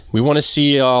We want to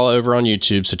see you all over on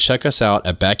YouTube, so check us out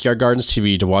at Backyard Gardens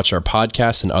TV to watch our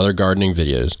podcasts and other gardening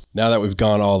videos. Now that we've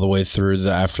gone all the way through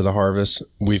the after the harvest,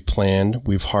 we've planned,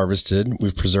 we've harvested,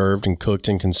 we've preserved and cooked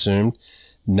and consumed.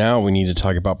 Now we need to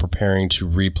talk about preparing to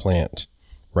replant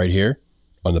right here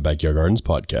on the Backyard Gardens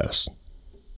podcast.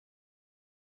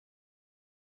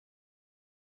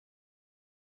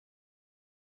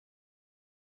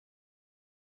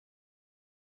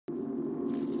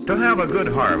 To have a good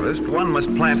harvest, one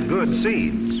must plant good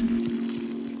seeds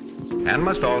and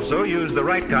must also use the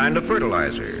right kind of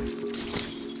fertilizer.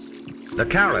 The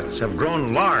carrots have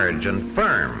grown large and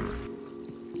firm.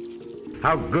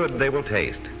 How good they will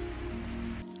taste.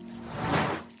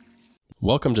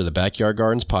 Welcome to the Backyard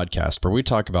Gardens podcast, where we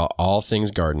talk about all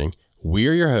things gardening.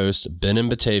 We're your hosts, Ben in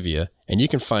Batavia, and you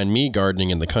can find me gardening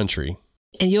in the country.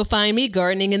 And you'll find me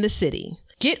gardening in the city.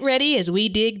 Get ready as we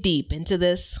dig deep into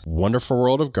this wonderful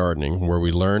world of gardening where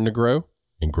we learn to grow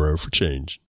and grow for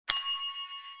change.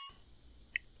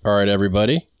 All right,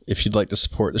 everybody. If you'd like to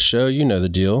support the show, you know the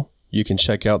deal. You can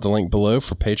check out the link below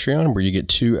for Patreon, where you get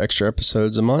 2 extra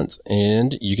episodes a month,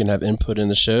 and you can have input in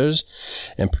the shows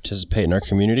and participate in our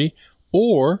community.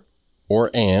 Or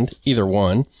either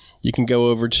one, you can go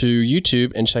over to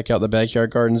YouTube and check out the Backyard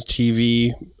Gardens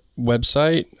TV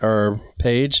website or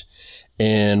page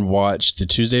and watch the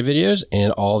Tuesday videos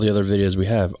and all the other videos we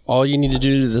have. All you need to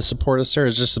do to support us there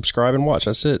is just subscribe and watch.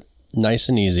 That's it. Nice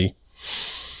and easy.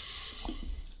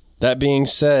 That being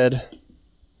said,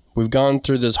 we've gone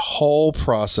through this whole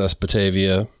process,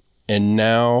 Batavia, and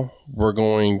now we're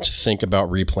going to think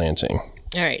about replanting.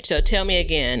 All right, so tell me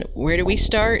again, where do we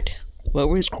start?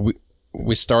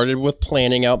 We started with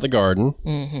planning out the garden.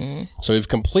 Mm-hmm. So we've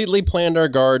completely planned our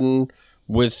garden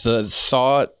with the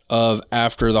thought of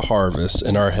after the harvest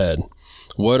in our head.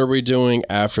 What are we doing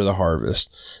after the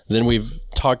harvest? Then we've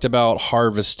talked about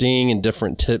harvesting and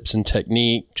different tips and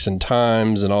techniques and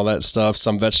times and all that stuff.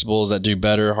 Some vegetables that do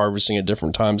better harvesting at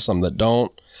different times, some that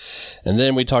don't. And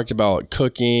then we talked about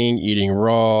cooking, eating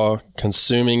raw,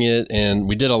 consuming it, and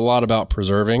we did a lot about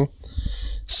preserving.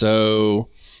 So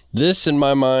this, in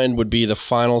my mind, would be the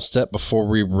final step before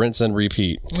we rinse and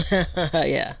repeat.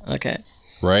 Yeah, okay.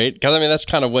 Right? Because, I mean, that's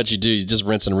kind of what you do. You just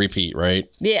rinse and repeat, right?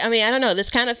 Yeah, I mean, I don't know.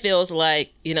 This kind of feels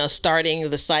like, starting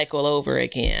the cycle over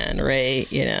again, right?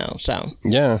 So.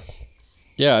 Yeah.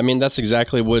 Yeah, I mean, that's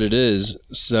exactly what it is.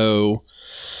 So,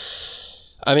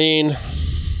 I mean,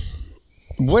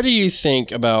 what do you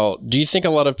think about, do you think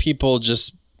a lot of people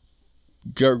just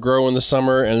grow in the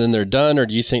summer and then they're done? Or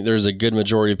do you think there's a good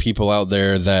majority of people out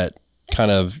there that kind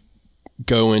of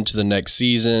go into the next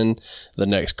season, the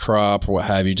next crop, or what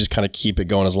have you, just kind of keep it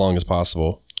going as long as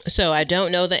possible? So I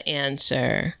don't know the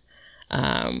answer.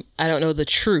 I don't know the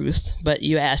truth, but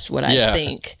you asked what I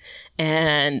think.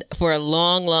 And for a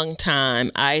long, long time,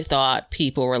 I thought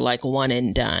people were like one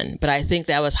and done. But I think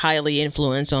that was highly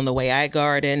influenced on the way I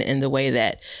garden and the way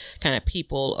that kind of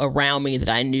people around me that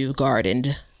I knew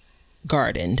gardened.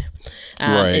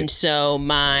 Right. And so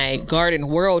my garden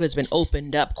world has been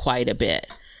opened up quite a bit,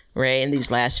 right, in these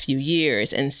last few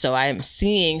years. And so I'm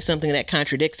seeing something that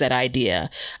contradicts that idea.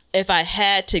 If I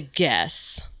had to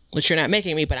guess, which you're not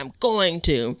making me, but I'm going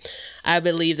to, I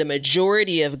believe the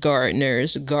majority of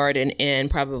gardeners garden in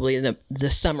probably the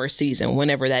summer season,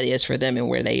 whenever that is for them and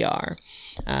where they are.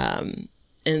 And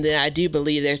then I do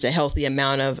believe there's a healthy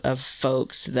amount of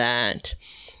folks that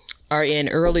are in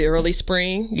early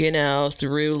spring,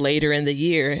 through later in the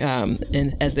year,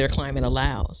 and as their climate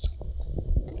allows.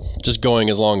 Just going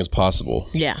as long as possible.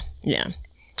 Yeah.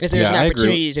 If there's an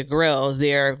opportunity to grow,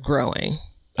 they're growing.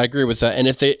 I agree with that. And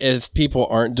if people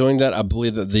aren't doing that, I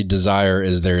believe that the desire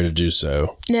is there to do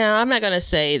so. Now, I'm not going to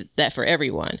say that for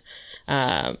everyone,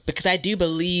 because I do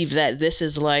believe that this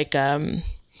is like, I'm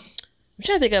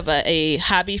trying to think of a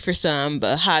hobby for some,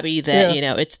 but a hobby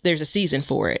that, there's a season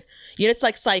for it. It's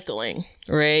like cycling,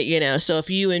 right? So if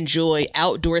you enjoy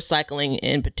outdoor cycling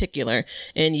in particular,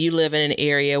 and you live in an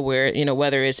area where,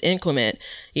 weather is inclement,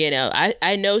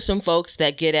 I know some folks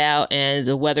that get out and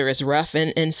the weather is rough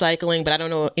in cycling, but I don't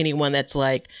know anyone that's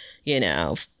like,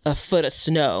 a foot of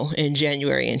snow in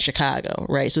January in Chicago,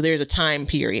 right? So there's a time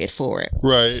period for it.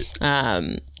 Right.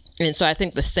 And so I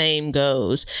think the same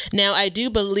goes. Now, I do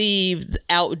believe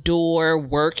outdoor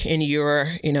work in your,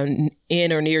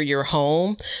 in or near your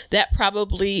home, that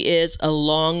probably is a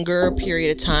longer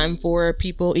period of time for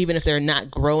people, even if they're not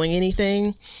growing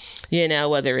anything,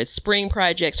 whether it's spring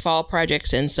projects, fall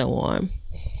projects, and so on.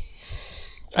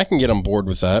 I can get on board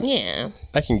with that. Yeah.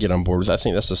 I can get on board with that. I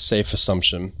think that's a safe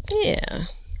assumption. Yeah.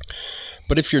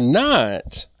 But if you're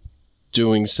not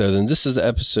doing so, then this is the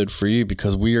episode for you,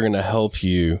 because we are going to help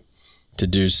you to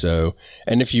do so.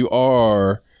 And if you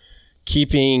are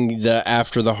keeping the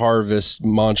after the harvest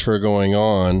mantra going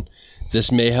on,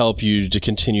 this may help you to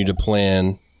continue to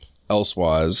plan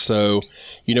elsewise. So,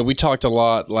 we talked a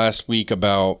lot last week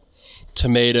about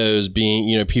tomatoes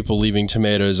being, people leaving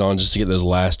tomatoes on just to get those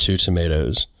last 2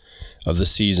 tomatoes of the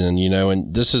season,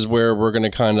 and this is where we're going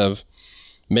to kind of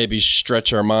maybe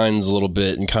stretch our minds a little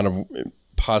bit and kind of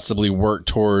possibly work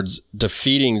towards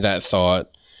defeating that thought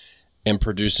and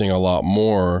producing a lot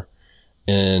more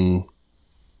in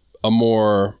a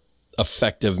more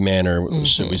effective manner,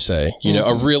 should we say,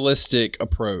 a realistic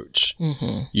approach,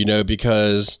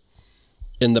 because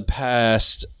in the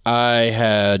past I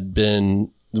had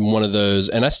been one of those,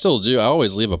 and I still do. I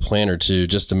always leave a plan or two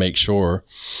just to make sure,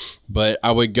 but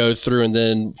I would go through, and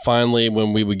then finally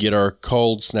when we would get our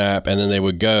cold snap and then they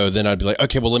would go, then I'd be like,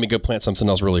 okay, well, let me go plant something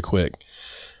else really quick.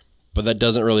 But that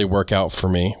doesn't really work out for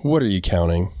me. What are you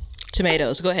counting?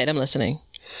 Tomatoes. Go ahead. I'm listening.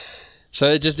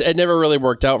 So it never really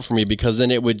worked out for me, because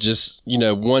then it would just,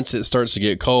 once it starts to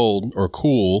get cold or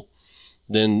cool,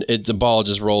 then the ball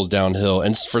just rolls downhill.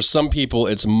 And for some people,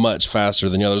 it's much faster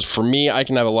than the others. For me, I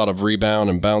can have a lot of rebound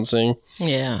and bouncing.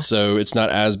 Yeah. So it's not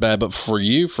as bad. But for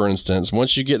you, for instance,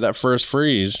 once you get that first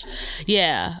freeze.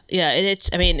 Yeah. Yeah. And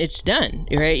it's done,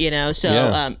 right?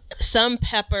 So some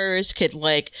peppers could,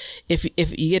 like, if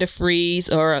you get a freeze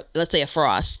or let's say a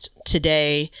frost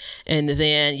today and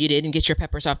then you didn't get your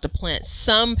peppers off the plant,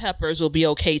 some peppers will be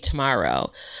okay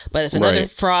tomorrow. But if another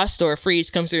frost or a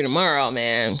freeze comes through tomorrow,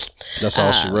 man, that's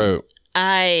all she wrote.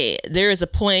 There is a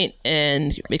point,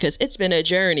 and because it's been a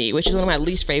journey, which is one of my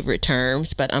least favorite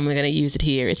terms, but I'm going to use it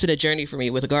here. It's been a journey for me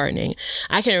with gardening.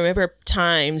 I can remember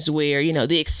times where,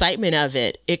 the excitement of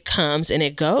it comes and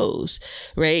it goes,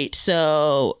 right?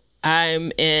 So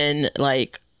I'm in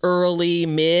like early,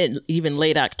 mid, even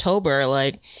late October,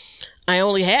 like I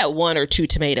only had 1 or 2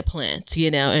 tomato plants,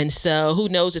 and so who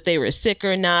knows if they were sick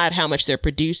or not, how much they're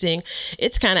producing.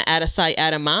 It's kind of out of sight,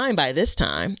 out of mind by this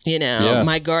time.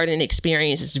 My garden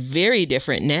experience is very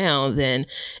different now than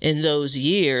in those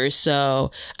years.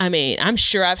 So, I'm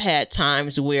sure I've had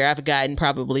times where I've gotten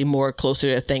probably more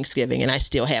closer to Thanksgiving and I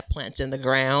still have plants in the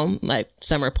ground, like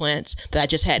summer plants that I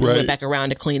just hadn't went back around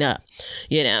to clean up,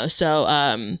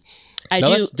 So,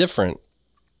 that's different.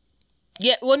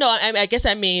 Yeah, well, no, I guess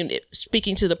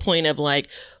speaking to the point of like,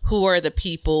 who are the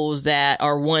people that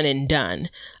are one and done?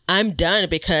 I'm done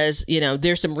because,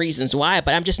 there's some reasons why,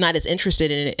 but I'm just not as interested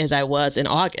in it as I was in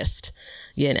August,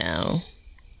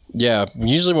 Yeah,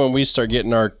 usually when we start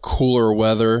getting our cooler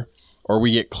weather or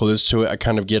we get close to it, I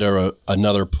kind of get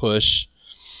another push.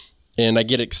 And I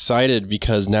get excited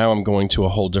because now I'm going to a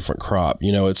whole different crop.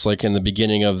 It's like in the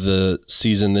beginning of the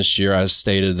season this year, I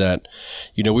stated that,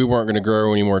 we weren't going to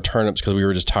grow any more turnips because we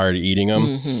were just tired of eating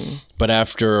them. Mm-hmm. But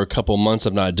after a couple months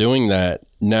of not doing that,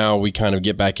 now we kind of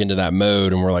get back into that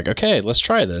mode and we're like, okay, let's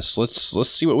try this. Let's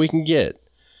see what we can get.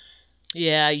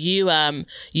 Yeah,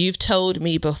 you've told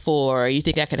me before you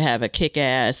think I could have a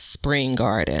kick-ass spring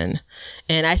garden.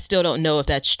 And I still don't know if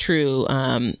that's true.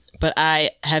 But I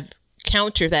have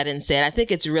counter that and said, I think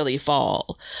it's really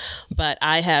fall. But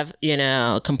I have,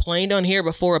 complained on here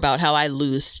before about how I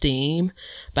lose steam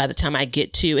by the time I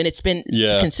get to, and it's been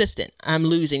consistent. I'm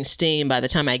losing steam by the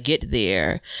time I get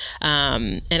there.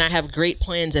 And I have great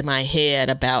plans in my head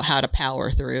about how to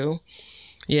power through.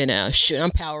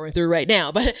 I'm powering through right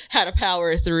now, but how to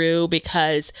power through,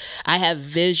 because I have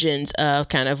visions of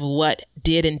kind of what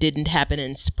did and didn't happen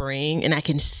in spring. And I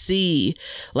can see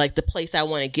like the place I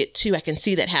want to get to. I can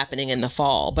see that happening in the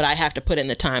fall, but I have to put in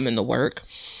the time and the work.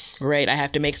 Right. I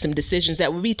have to make some decisions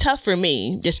that would be tough for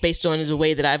me just based on the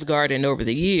way that I've gardened over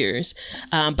the years.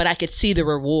 But I could see the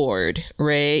reward.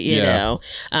 Right. You know,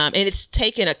 and it's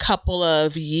taken a couple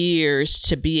of years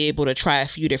to be able to try a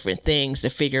few different things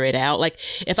to figure it out. Like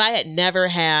if I had never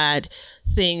had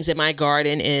things in my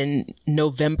garden in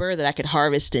November that I could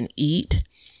harvest and eat,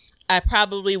 I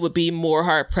probably would be more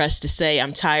hard pressed to say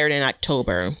I'm tired in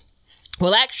October.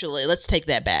 Well, actually, let's take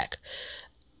that back.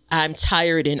 I'm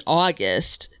tired in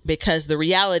August because the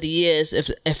reality is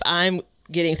if I'm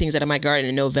getting things out of my garden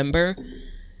in November,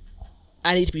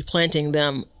 I need to be planting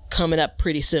them coming up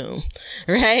pretty soon.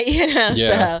 Right.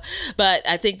 So, but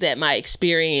I think that my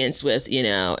experience with,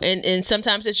 and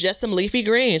sometimes it's just some leafy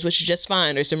greens, which is just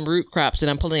fine, or some root crops that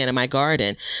I'm pulling out of my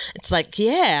garden. It's like,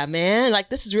 yeah, man, like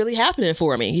this is really happening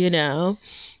for me,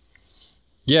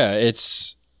 Yeah,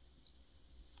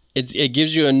 it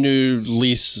gives you a new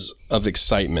lease of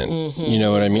excitement. Mm-hmm. You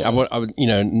know what I mean? I would,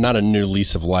 not a new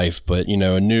lease of life, but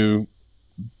a new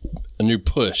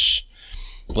push,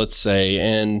 let's say.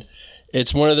 And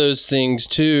it's one of those things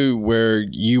too where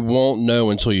you won't know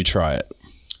until you try it.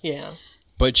 Yeah.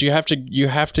 But you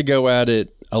have to go at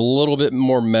it a little bit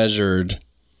more measured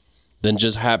than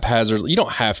just haphazard. You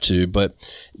don't have to, but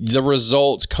the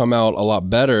results come out a lot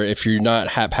better if you're not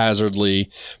haphazardly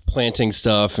planting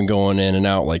stuff and going in and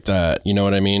out like that. You know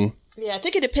what I mean? Yeah, I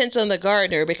think it depends on the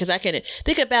gardener, because I can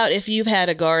think about if you've had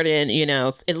a garden, you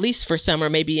know, at least for summer,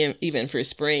 maybe even for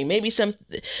spring, maybe some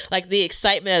like the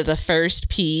excitement of the first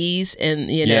peas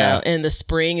and, you know, in the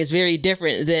spring is very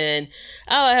different than,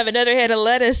 oh, I have another head of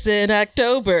lettuce in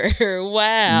October.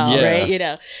 Wow. Yeah. Right. You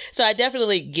know, so I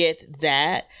definitely get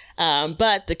that.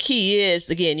 But the key is,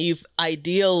 again, you've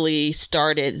ideally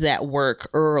started that work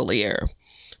earlier.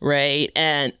 Right.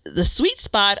 And the sweet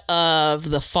spot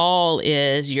of the fall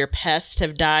is your pests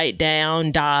have died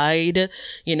back.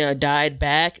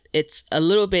 It's a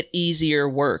little bit easier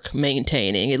work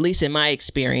maintaining, at least in my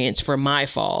experience for my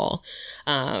fall.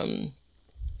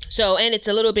 So, and it's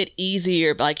a little bit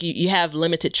easier, like you have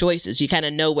limited choices. You kind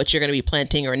of know what you're going to be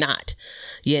planting or not.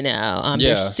 You know,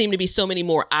 there seem to be so many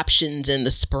more options in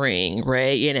the spring,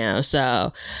 right? You know,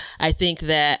 so I think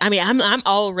that, I mean, I'm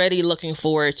already looking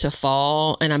forward to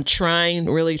fall, and I'm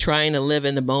really trying to live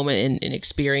in the moment and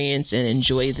experience and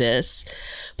enjoy this.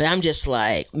 But I'm just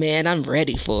like, man, I'm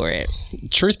ready for it.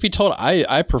 Truth be told,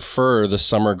 I prefer the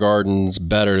summer gardens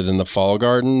better than the fall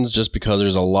gardens, just because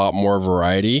there's a lot more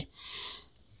variety.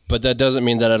 But that doesn't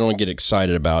mean that I don't get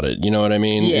excited about it. You know what I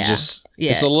mean? Yeah.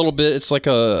 It's a little bit, it's like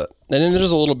and then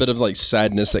there's a little bit of like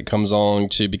sadness that comes along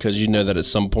too, because you know that at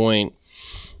some point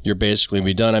you're basically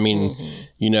be done. I mean,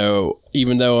 you know,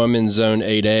 even though I'm in zone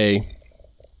 8A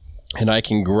and I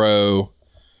can grow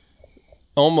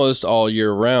almost all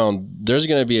year round, there's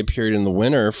going to be a period in the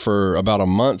winter for about a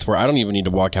month where I don't even need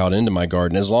to walk out into my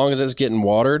garden. As long as it's getting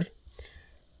watered,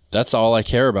 that's all I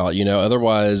care about. You know,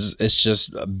 otherwise it's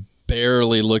just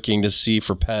barely looking to see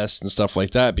for pests and stuff like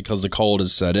that, because the cold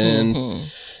is set in.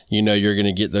 You know, you're going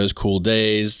to get those cool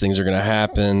days, things are going to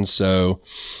happen. So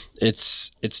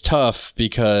it's tough,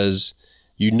 because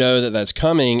you know that that's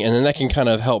coming, and then that can kind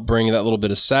of help bring that little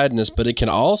bit of sadness, but it can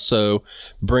also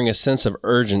bring a sense of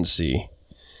urgency.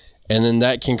 And then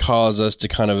that can cause us to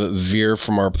kind of veer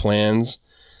from our plans.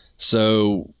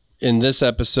 So in this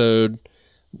episode,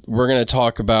 we're going to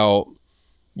talk about,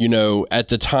 you know, at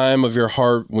the time of your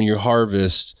when you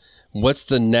harvest, what's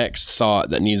the next thought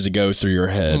that needs to go through your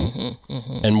head,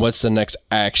 and what's the next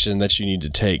action that you need to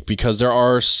take, because there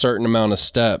are a certain amount of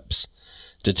steps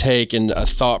to take and a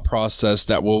thought process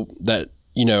that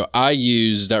you know, I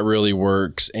use that really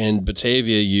works, and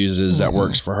Batavia uses that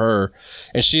works for her,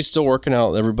 and she's still working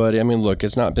out. Everybody, I mean, look,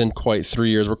 it's not been quite 3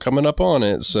 years. We're coming up on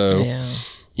it, so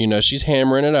you know, she's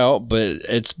hammering it out, but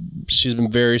she's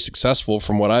been very successful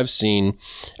from what I've seen.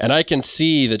 And I can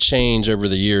see the change over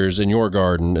the years in your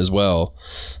garden as well,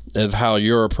 of how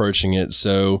you're approaching it.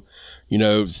 So, you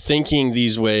know, thinking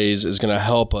these ways is going to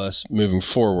help us moving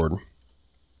forward.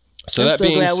 So I'm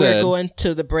so glad we're going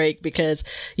to the break, because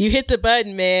you hit the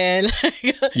button, man.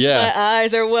 My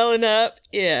eyes are welling up.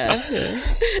 Yeah.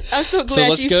 I'm so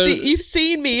glad you've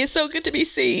seen me. It's so good to be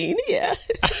seen. Yeah.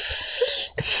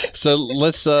 So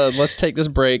let's take this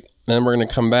break, and then we're going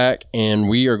to come back, and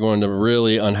we are going to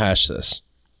really unhash this.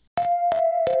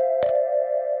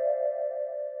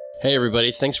 Hey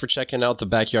everybody, thanks for checking out the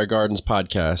Backyard Gardens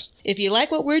podcast. If you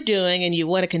like what we're doing and you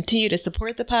want to continue to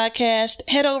support the podcast,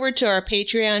 head over to our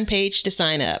Patreon page to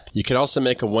sign up. You can also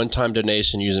make a one-time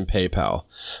donation using PayPal.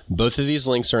 Both of these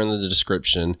links are in the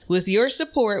description. With your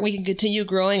support, we can continue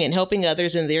growing and helping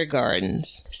others in their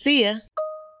gardens. See ya!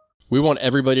 We want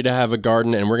everybody to have a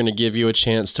garden, and we're going to give you a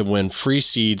chance to win free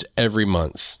seeds every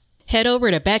month. Head over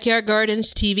to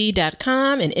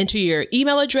backyardgardenstv.com and enter your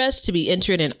email address to be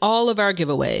entered in all of our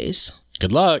giveaways.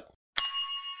 Good luck.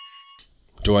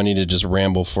 Do I need to just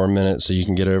ramble for a minute so you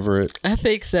can get over it? I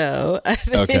think so.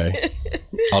 Okay.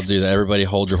 I'll do that. Everybody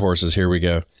hold your horses. Here we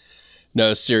go.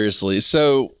 No, seriously.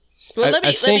 So, well, let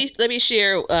me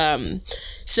share.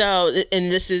 So, and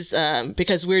this is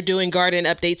because we're doing garden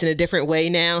updates in a different way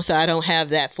now, so I don't have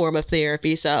that form of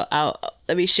therapy. So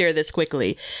let me share this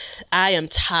quickly. I am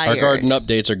tired. Our garden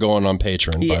updates are going on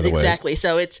Patreon, by the way. Exactly.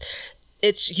 So it's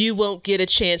you won't get a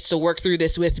chance to work through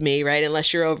this with me, right?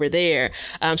 Unless you're over there.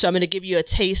 So I'm going to give you a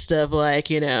taste of, like,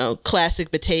 you know,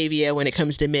 classic Batavia when it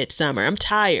comes to midsummer. I'm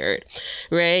tired,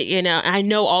 right? You know, I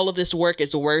know all of this work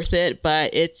is worth it,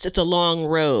 but it's a long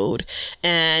road.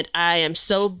 And I am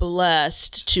so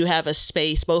blessed to have a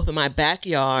space both in my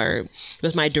backyard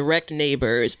with my direct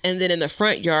neighbors, and then in the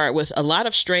front yard with a lot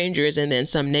of strangers and then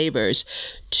some neighbors,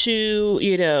 to,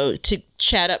 you know, to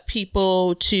chat up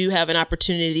people, to have an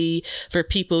opportunity for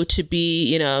people to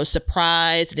be, you know,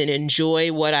 surprised and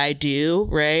enjoy what I do,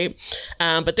 right?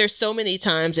 But there's so many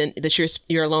times that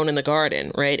you're alone in the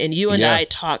garden, right? And you and I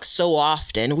talk so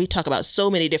often. We talk about so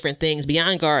many different things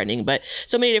beyond gardening, but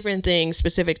so many different things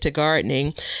specific to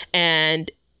gardening.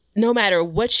 And no matter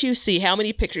what you see, how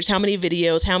many pictures, how many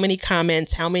videos, how many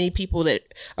comments, how many people that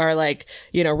are like,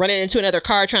 you know, running into another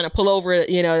car trying to pull over,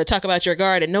 you know, to talk about your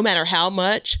garden, no matter how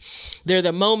much, there are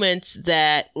the moments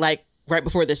that, like right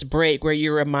before this break, where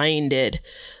you're reminded,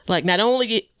 like, not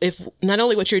only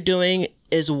what you're doing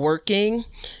is working,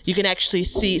 you can actually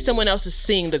see someone else is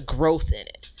seeing the growth in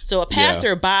it. So a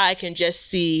passerby can just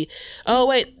see, oh,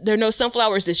 wait, there are no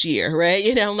sunflowers this year, right?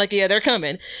 You know, I'm like, yeah, they're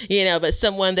coming, you know, but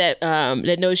someone that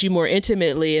knows you more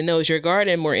intimately and knows your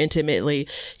garden more intimately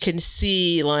can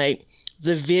see, like,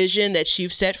 the vision that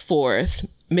you've set forth.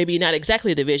 Maybe not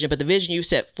exactly the vision, but the vision you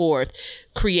set forth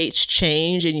creates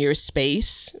change in your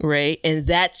space, right? And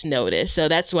that's noticed. So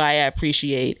that's why I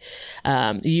appreciate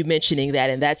you mentioning that.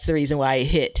 And that's the reason why it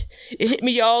hit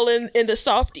me all in the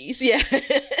softies. Yeah.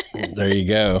 There you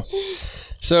go.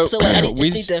 So I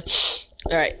need to,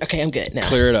 all right. Okay, I'm good now.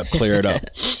 Clear it up.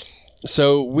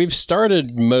 So we've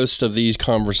started most of these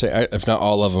conversations, if not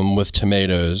all of them, with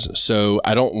tomatoes. So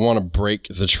I don't want to break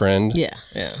the trend. Yeah.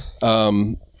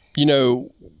 You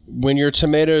know, when your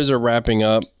tomatoes are wrapping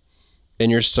up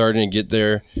and you're starting to get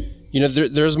there, you know,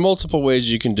 there's multiple ways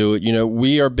you can do it. You know,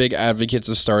 we are big advocates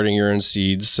of starting your own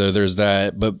seeds. So there's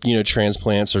that. But, you know,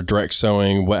 transplants or direct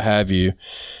sowing, what have you.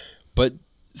 But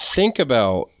think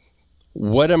about,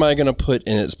 what am I going to put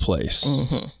in its place?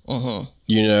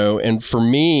 You know, and for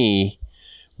me,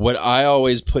 what I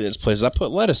always put in its place is I put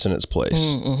lettuce in its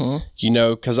place, you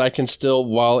know, because I can still,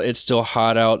 while it's still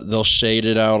hot out, they'll shade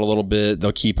it out a little bit.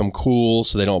 They'll keep them cool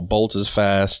so they don't bolt as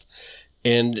fast.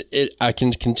 And I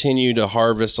can continue to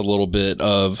harvest a little bit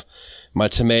of my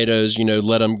tomatoes, you know,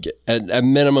 let them at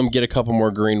minimum get a couple more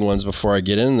green ones before I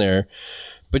get in there.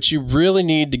 But you really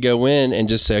need to go in and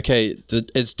just say, okay,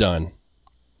 it's done.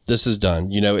 This is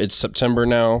done. You know, it's September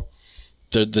now.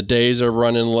 The days are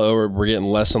running lower. We're getting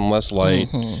less and less light.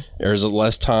 There's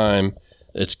less time.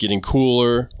 It's getting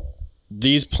cooler.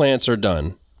 These plants are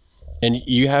done. And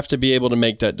you have to be able to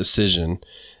make that decision.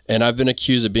 And I've been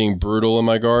accused of being brutal in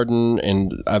my garden,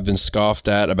 and I've been scoffed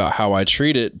at about how I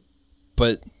treat it.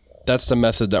 But that's the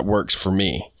method that works for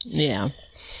me. Yeah.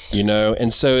 You know,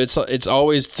 and so it's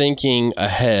always thinking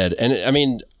ahead. And I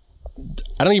mean,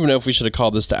 I don't even know if we should have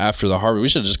called this the After the Harvest. We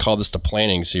should have just called this the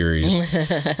planning series,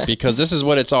 because this is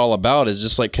what it's all about, is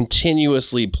just like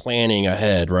continuously planning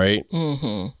ahead, right?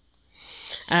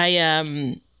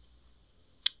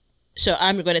 So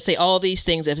I'm going to say all these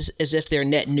things as if they're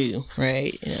net new,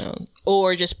 right? You know,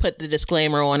 or just put the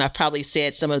disclaimer on. I've probably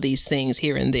said some of these things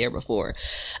here and there before.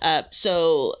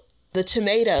 So the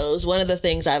tomatoes, one of the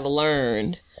things I've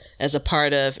learned as a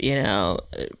part of, you know,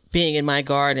 being in my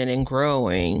garden and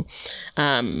growing,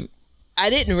 I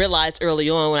didn't realize early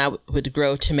on when I would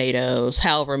grow tomatoes,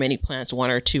 however many plants,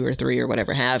 1 or 2 or 3 or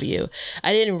whatever have you,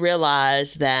 I didn't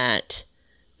realize that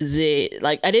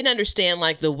I didn't understand,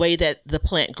 like, the way that the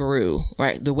plant grew,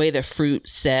 right? The way the fruit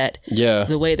set. Yeah.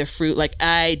 The way the fruit, like,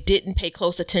 I didn't pay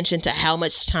close attention to how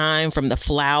much time from the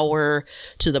flower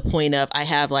to the point of I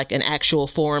have like an actual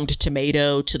formed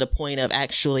tomato to the point of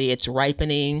actually it's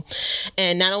ripening.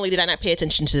 And not only did I not pay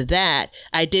attention to that,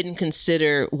 I didn't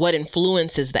consider what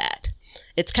influences that.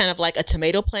 It's kind of like a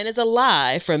tomato plant is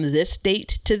alive from this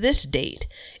date to this date.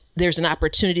 There's an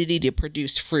opportunity to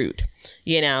produce fruit,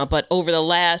 you know, but over the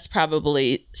last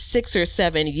probably 6 or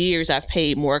 7 years, I've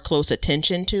paid more close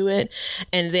attention to it.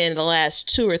 And then the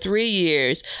last 2 or 3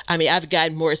 years, I mean, I've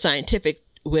gotten more scientific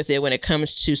with it when it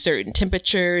comes to certain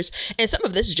temperatures. And some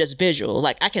of this is just visual.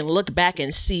 Like, I can look back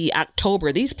and see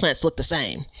October, these plants look the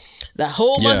same. The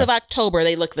whole month of October,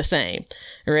 they look the same,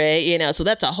 right? You know, so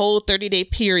that's a whole 30-day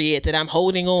period that I'm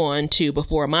holding on to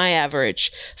before my average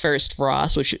first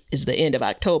frost, which is the end of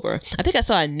October. I think I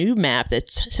saw a new map that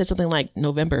said something like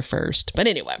November 1st. But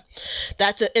anyway,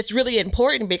 it's really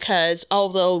important, because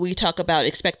although we talk about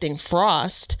expecting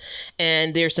frost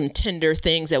and there's some tender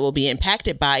things that will be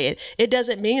impacted by it, it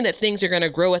doesn't mean that things are going to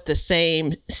grow at the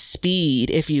same speed,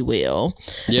 if you will,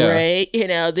 right? You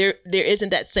know, there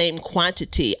isn't that same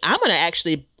quantity. I'm going to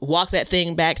actually walk that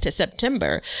thing back to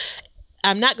September.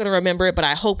 I'm not going to remember it, but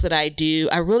I hope that I do.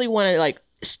 I really want to like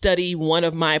study one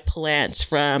of my plants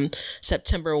from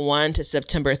September 1 to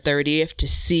September 30th to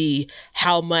see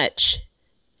how much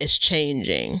is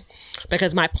changing.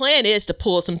 Because my plan is to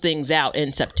pull some things out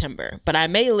in September, but I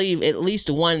may leave at least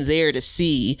one there to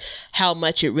see how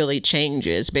much it really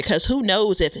changes. Because who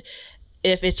knows if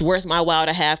it's worth my while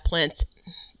to have plants,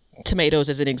 tomatoes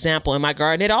as an example, in my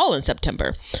garden at all in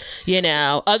September,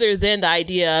 other than the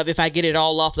idea of if I get it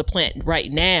all off the plant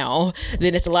right now,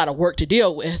 then it's a lot of work to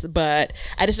deal with. But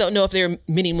I just don't know if there are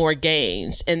many more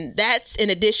gains. And that's in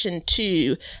addition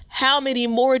to how many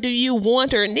more do you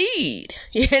want or need?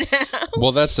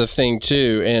 Well, that's the thing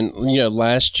too. And,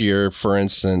 last year, for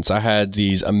instance, I had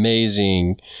these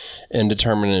amazing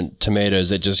indeterminate tomatoes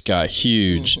that just got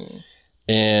huge. Mm-hmm.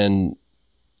 And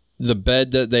the bed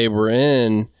that they were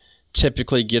in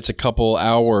typically gets a couple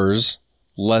hours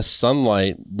less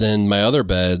sunlight than my other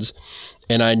beds.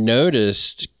 And I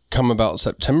noticed come about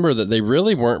September that they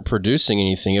really weren't producing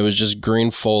anything. It was just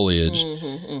green foliage.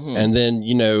 Mm-hmm, mm-hmm. And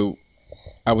then,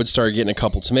 I would start getting a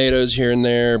couple tomatoes here and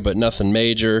there, but nothing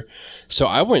major. So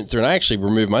I went through and I actually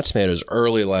removed my tomatoes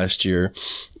early last year.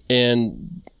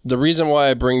 And the reason why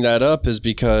I bring that up is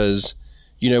because,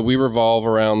 we revolve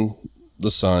around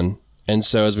the sun. And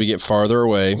so as we get farther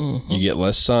away, mm-hmm. you get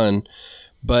less sun.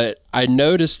 But I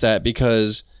noticed that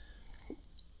because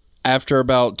after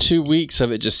about 2 weeks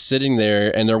of it just sitting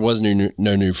there and there was no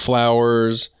new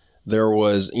flowers, there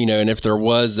was, and if there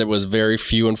was very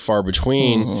few and far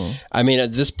between. Mm-hmm. I mean,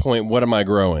 at this point, what am I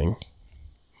growing?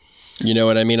 You know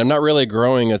what I mean? I'm not really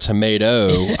growing a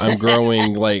tomato. I'm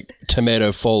growing like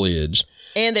tomato foliage.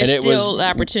 And there's still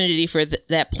opportunity for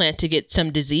that plant to get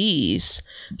some disease,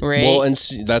 right? Well, and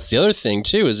that's the other thing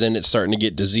too, is then it's starting to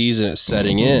get disease and it's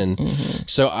setting in. Mm-hmm.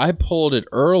 So I pulled it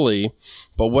early,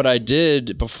 but what I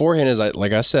did beforehand is,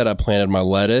 like I said, I planted my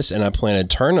lettuce and I planted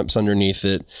turnips underneath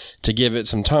it to give it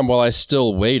some time while I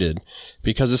still waited,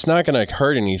 because it's not going to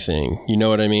hurt anything. You know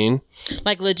what I mean?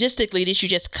 Like logistically, did you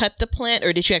just cut the plant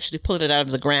or did you actually pull it out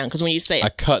of the ground? Because when you say I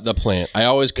cut the plant, I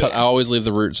always cut. Yeah. I always leave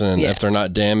the roots in. Yeah. If they're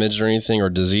not damaged or anything or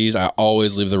diseased, I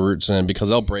always leave the roots in because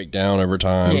they'll break down over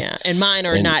time. Yeah, and mine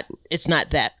are not. It's not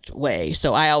that way.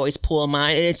 So I always pull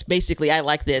mine, and it's basically I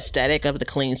like the aesthetic of the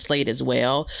clean slate as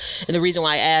well. And the reason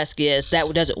why I ask is that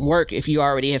doesn't work if you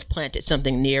already have planted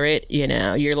something near it.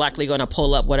 You're likely going to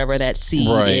pull up whatever that seed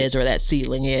is or that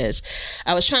seedling is.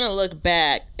 I was trying to look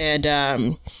back,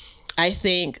 and I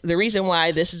think the reason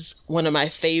why this is one of my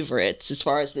favorites as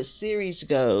far as this series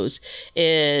goes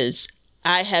is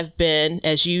I have been,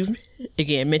 as you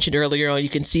again mentioned earlier on, you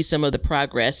can see some of the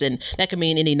progress, and that can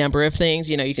mean any number of things.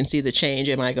 You can see the change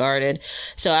in my garden.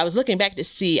 So I was looking back to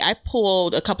see, I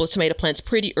pulled a couple of tomato plants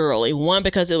pretty early, one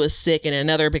because it was sick and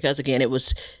another because again, it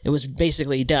was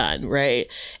basically done. Right.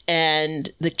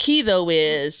 And the key though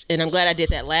is, and I'm glad I did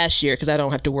that last year because I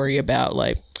don't have to worry about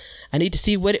I need to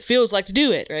see what it feels like to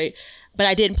do it. Right. But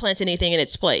I didn't plant anything in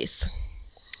its place,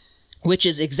 which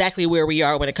is exactly where we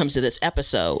are when it comes to this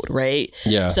episode, right?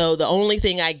 Yeah. So the only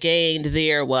thing I gained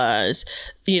there was,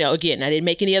 again, I didn't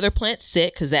make any other plants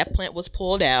sick because that plant was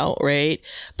pulled out, right?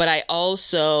 But I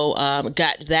also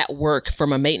got that work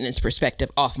from a maintenance perspective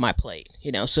off my plate,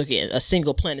 So again, a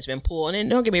single plant has been pulled, and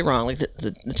don't get me wrong,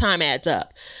 the time adds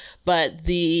up. But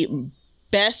the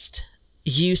best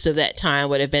use of that time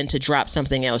would have been to drop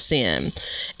something else in.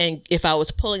 And if I was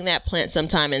pulling that plant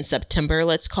sometime in September,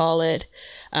 let's call it,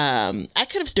 I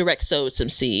could have direct sowed some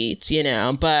seeds,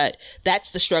 but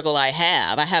that's the struggle I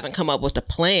have. I haven't come up with a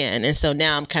plan. And so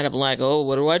now I'm kind of like, oh,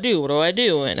 what do I do? What do I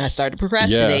do? And I started to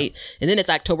procrastinate. Yeah. And then it's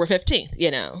October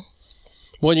 15th,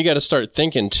 Well, you got to start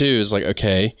thinking too, is like,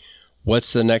 okay,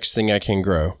 what's the next thing I can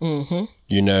grow?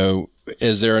 Mm-hmm.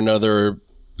 Is there another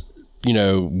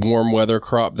warm weather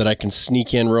crop that I can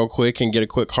sneak in real quick and get a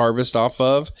quick harvest off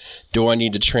of? Do I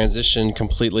need to transition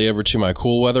completely over to my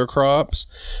cool weather crops?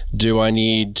 Do I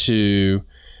need to,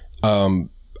 in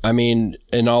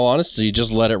all honesty,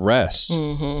 just let it rest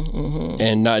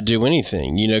and not do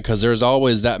anything, because there's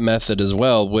always that method as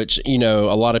well, which,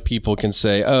 a lot of people can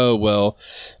say, oh, well,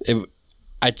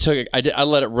 I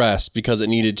let it rest because it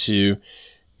needed to.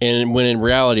 And when in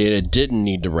reality, it didn't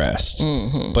need to rest.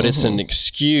 But it's an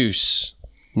excuse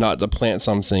not to plant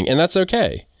something. And that's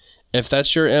okay. If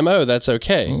that's your MO, that's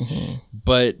okay.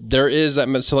 But there is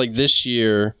that. So like this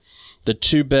year, the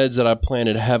 2 beds that I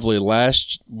planted heavily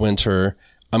last winter,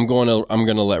 I'm going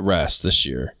to let rest this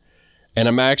year. And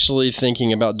I'm actually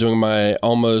thinking about doing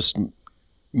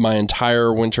my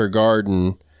entire winter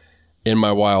garden in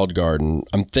my wild garden.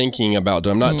 I'm thinking about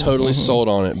doing. I'm not totally sold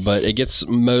on it, but it gets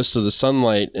most of the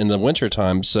sunlight in the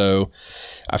wintertime. So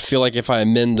I feel like if I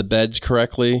amend the beds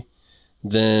correctly,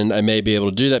 then I may be able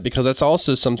to do that, because that's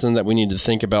also something that we need to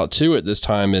think about too at this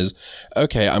time is,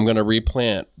 okay, I'm going to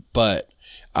replant, but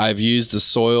I've used the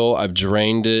soil, I've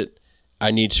drained it,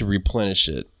 I need to replenish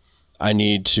it. I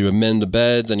need to amend the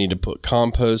beds. I need to put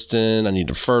compost in. I need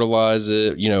to fertilize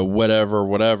it,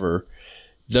 whatever.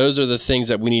 Those are the things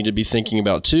that we need to be thinking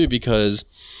about too, because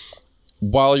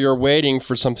while you're waiting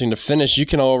for something to finish, you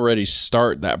can already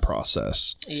start that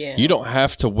process. Yeah. You don't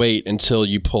have to wait until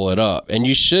you pull it up. And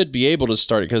you should be able to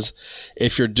start it, because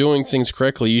if you're doing things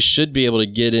correctly, you should be able to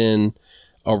get in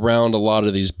around a lot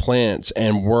of these plants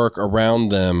and work around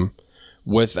them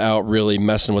without really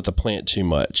messing with the plant too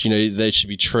much. They should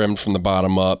be trimmed from the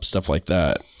bottom up, stuff like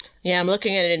that. Yeah, I'm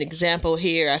looking at an example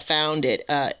here. I found it.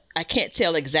 I can't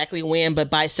tell exactly when, but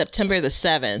by September the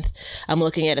 7th, I'm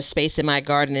looking at a space in my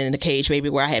garden in the cage, maybe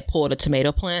where I had pulled a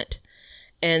tomato plant.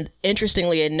 And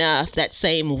interestingly enough, that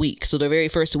same week, so the very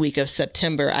first week of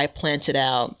September, I planted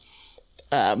out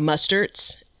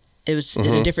mustards. It was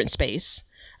in a different space.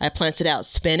 I planted out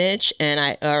spinach, and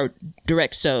I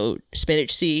direct sowed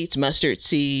spinach seeds, mustard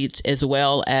seeds, as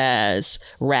well as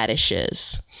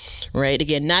radishes. Right?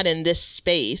 Again, not in this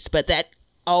space, but that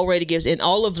already gives, and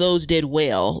all of those did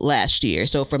well last year.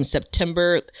 So from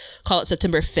September, call it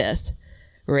September 5th,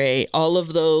 right? All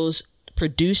of those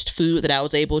produced food that I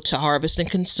was able to harvest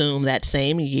and consume that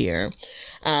same year.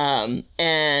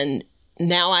 And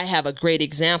now I have a great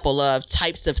example of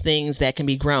types of things that can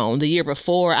be grown. The year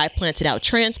before, I planted out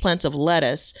transplants of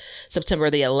lettuce September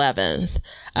the 11th.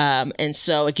 And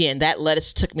so, again, that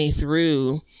lettuce took me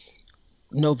through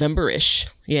November-ish,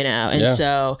 And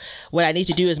so what I need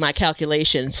to do is my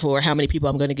calculations for how many people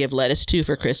I'm going to give lettuce to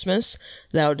for Christmas.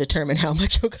 That'll determine how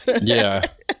much I'm going to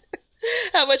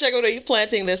how much I'm going to be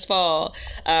planting this fall.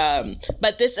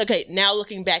 But now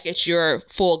looking back at your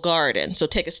full garden. So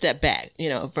take a step back,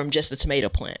 from just the tomato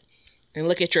plant, and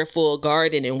look at your full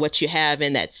garden and what you have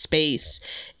in that space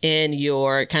in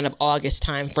your kind of August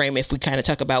time frame, if we kind of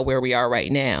talk about where we are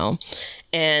right now.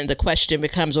 And the question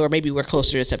becomes, or maybe we're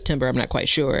closer to September, I'm not quite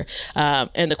sure.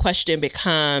 And the question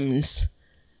becomes,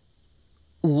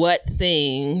 what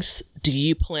things do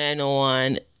you plan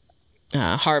on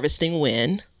harvesting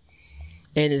when?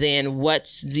 And then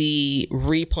what's the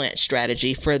replant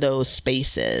strategy for those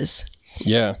spaces?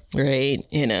 Yeah. Right.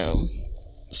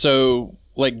 So,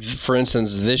 like, for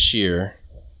instance, this year,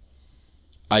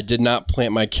 I did not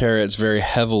plant my carrots very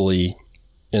heavily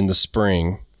in the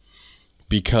spring,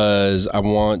 because I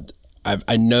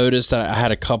noticed that I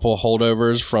had a couple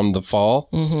holdovers from the fall,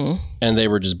 and they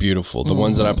were just beautiful. The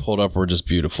ones that I pulled up were just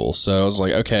beautiful. So I was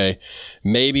like, okay,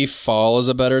 maybe fall is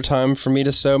a better time for me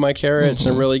to sow my carrots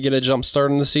and really get a jump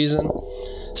start in the season.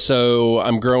 So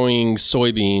I'm growing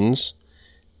soybeans,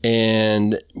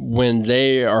 and when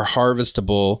they are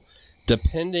harvestable,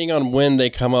 depending on when they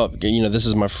come up, this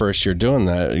is my first year doing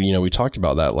that. We talked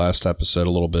about that last episode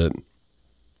a little bit.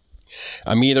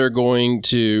 I'm either going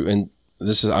to, and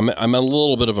I'm a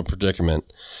little bit of a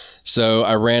predicament. So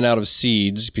I ran out of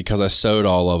seeds because I sowed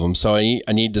all of them. So I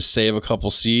need to save a couple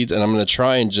seeds, and I'm going to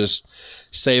try and just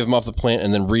save them off the plant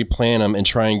and then replant them and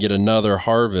try and get another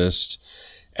harvest,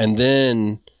 and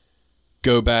then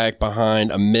go back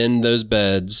behind, amend those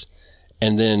beds,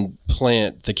 and then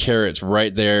plant the carrots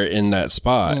right there in that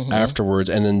spot afterwards,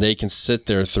 and then they can sit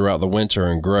there throughout the winter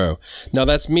and grow. Now,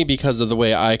 that's me because of the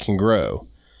way I can grow.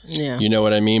 Yeah. You know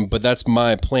what I mean? But that's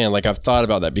my plan. Like, I've thought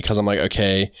about that, because I'm like,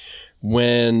 okay,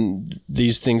 when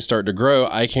these things start to grow,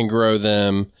 I can grow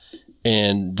them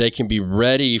and they can be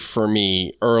ready for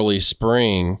me early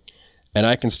spring, and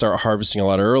I can start harvesting a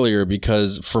lot earlier,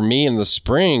 because for me in the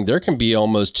spring, there can be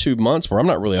almost 2 months where I'm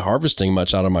not really harvesting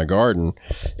much out of my garden.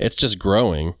 It's just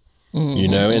growing.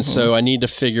 And so I need to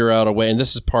figure out a way, and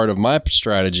this is part of my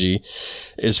strategy,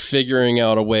 is figuring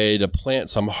out a way to plant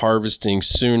some harvesting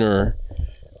sooner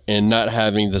and not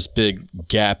having this big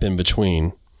gap in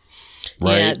between,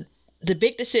 right? Yeah, the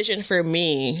big decision for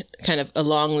me, kind of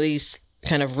along these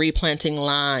kind of replanting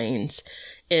lines,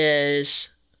 is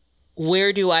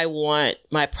where do I want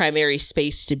my primary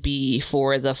space to be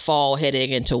for the fall heading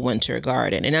into winter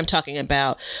garden? And I'm talking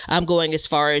about, I'm going as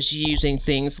far as using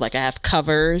things like I have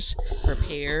covers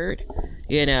prepared,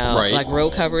 right, like row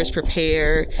covers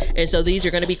prepared. And so these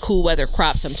are going to be cool weather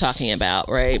crops I'm talking about,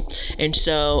 right? And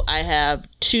so I have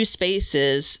two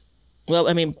spaces. Well,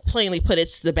 I mean, plainly put,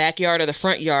 it's the backyard or the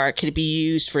front yard could be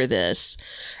used for this.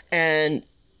 And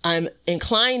I'm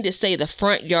inclined to say the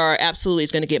front yard absolutely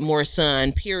is going to get more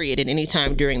sun, period, at any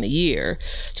time during the year.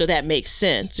 So that makes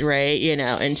sense, right?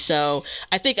 And so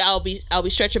I think I'll be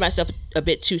stretching myself a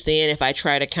bit too thin if I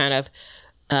try to kind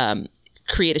of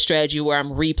create a strategy where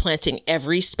I'm replanting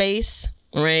every space,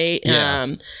 right? Yeah.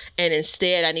 And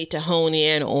instead I need to hone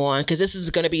in on, because this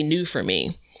is going to be new for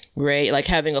me, right? Like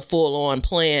having a full-on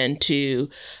plan to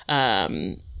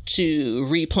to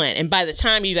replant. And by the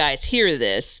time you guys hear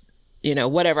this,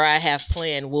 whatever I have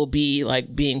planned will be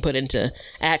like being put into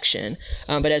action.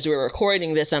 But as we're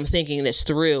recording this, I'm thinking this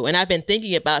through. And I've been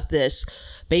thinking about this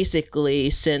basically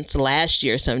since last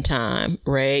year sometime,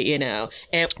 right?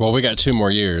 And well, we got 2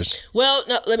 more years. Well,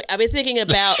 no, I've been thinking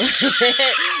about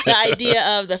the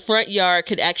idea of the front yard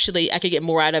I could get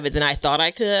more out of it than I thought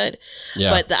I could. Yeah.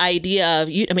 But the idea of,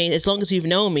 as long as you've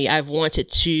known me, I've wanted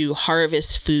to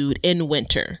harvest food in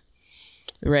winter,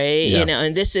 right? Yeah.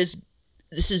 And this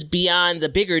is beyond the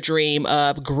bigger dream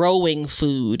of growing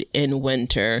food in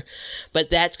winter, but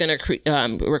that's going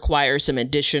to require some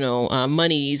additional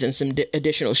monies and some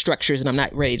additional structures, and I'm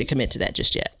not ready to commit to that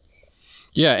just yet.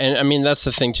 Yeah, and that's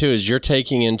the thing too, is you're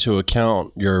taking into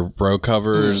account your row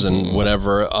covers and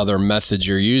whatever other methods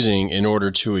you're using in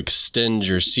order to extend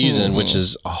your season, which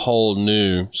is a whole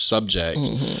new subject.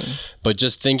 But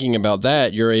just thinking about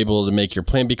that, you're able to make your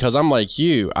plan, because I'm like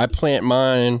you. I plant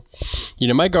mine,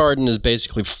 my garden is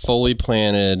basically fully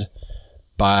planted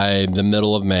by the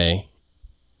middle of May.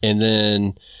 And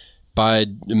then by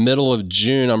the middle of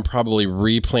June, I'm probably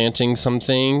replanting some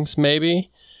things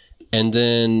maybe. And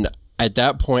then at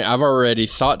that point, I've already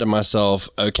thought to myself,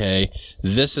 okay,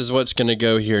 this is what's going to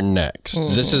go here next.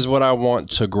 This is what I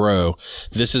want to grow.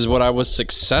 This is what I was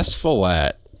successful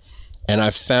at. And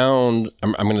I found,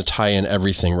 I'm going to tie in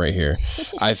everything right here.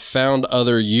 I found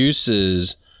other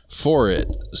uses for it.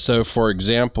 So, for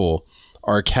example,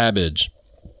 our cabbage.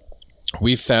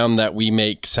 We found that we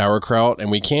make sauerkraut and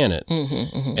we can it.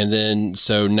 And then,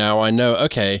 so now I know,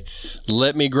 okay,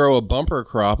 let me grow a bumper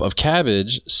crop of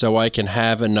cabbage so I can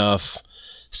have enough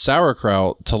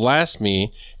sauerkraut to last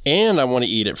me. And I want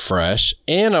to eat it fresh,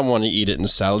 and I want to eat it in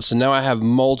salad. So now I have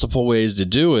multiple ways to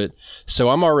do it. So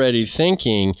I'm already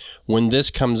thinking, when this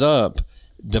comes up,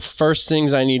 the first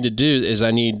things I need to do is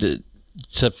I need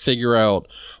to figure out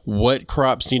what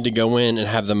crops need to go in and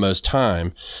have the most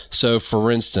time. So,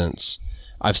 for instance,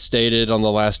 I've stated on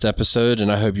the last episode,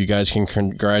 and I hope you guys can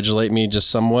congratulate me just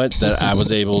somewhat, that I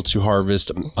was able to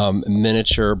harvest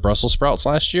miniature Brussels sprouts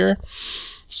last year.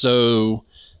 So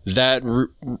that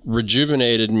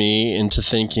rejuvenated me into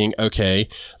thinking, okay,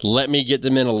 let me get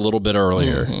them in a little bit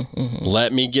earlier.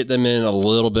 Let me get them in a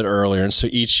little bit earlier. And so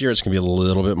each year it's going to be a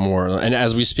little bit more. And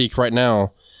as we speak right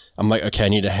now, I'm like, okay, I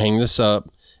need to hang this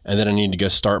up, and then I need to go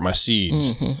start my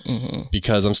seeds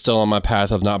because I'm still on my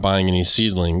path of not buying any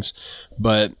seedlings.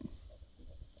 But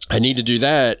I need to do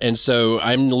that. And so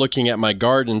I'm looking at my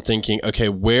garden thinking, okay,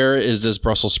 where is this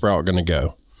Brussels sprout going to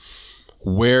go?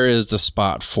 Where is the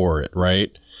spot for it,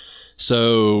 right?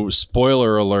 So,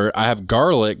 spoiler alert, I have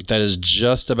garlic that is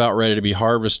just about ready to be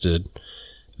harvested.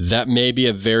 That may be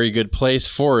a very good place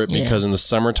for it because in the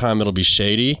summertime it'll be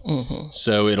shady.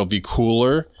 So it'll be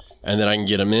cooler, and then I can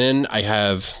get them in. I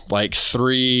have like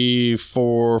 3,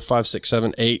 4, 5, 6,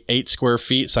 7, 8 square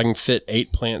feet. So I can fit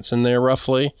 8 plants in there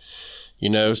roughly,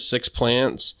 6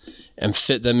 plants, and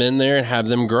fit them in there and have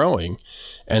them growing.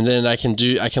 And then I can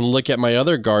look at my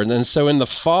other garden. And so in the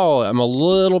fall, I'm a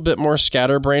little bit more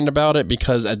scatterbrained about it,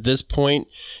 because at this point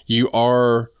you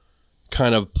are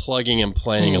kind of plugging and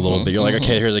playing a little bit. You're like,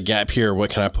 okay, here's a gap here. What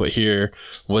can I put here?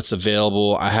 What's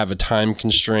available? I have a time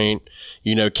constraint.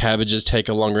 Cabbages take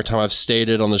a longer time. I've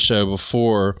stated on the show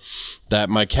before that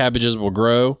my cabbages will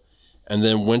grow, and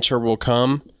then winter will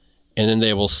come, and then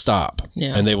they will stop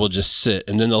and they will just sit,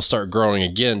 and then they'll start growing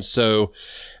again. So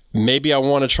maybe I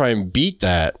want to try and beat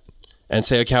that and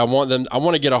say, okay, I want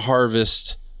to get a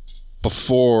harvest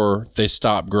before they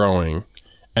stop growing,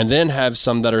 and then have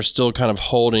some that are still kind of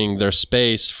holding their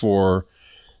space for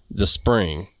the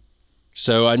spring.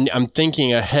 So I'm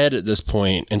thinking ahead at this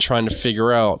point and trying to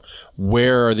figure out,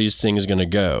 where are these things going to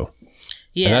go?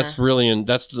 Yeah. And that's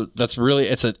really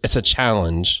it's a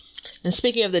challenge. And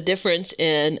speaking of the difference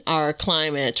in our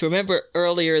climate, remember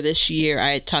earlier this year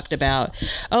I had talked about,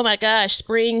 oh my gosh,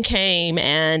 spring came,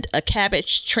 and a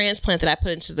cabbage transplant that I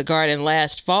put into the garden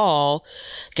last fall,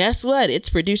 guess what? It's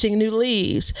producing new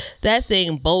leaves. That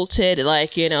thing bolted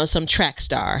like, some track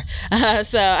star.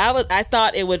 So I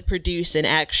thought it would produce an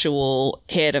actual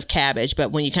head of cabbage,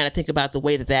 but when you kind of think about the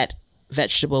way that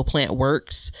vegetable plant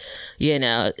works,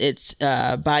 it's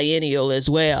biennial as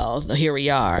well. Here we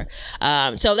are.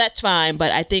 So that's fine,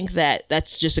 but I think that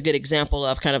that's just a good example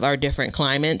of kind of our different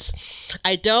climates.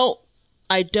 I don't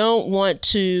I don't want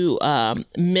to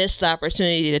miss the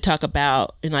opportunity to talk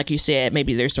about, and like you said,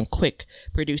 maybe there's some quick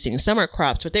producing summer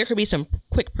crops, but there could be some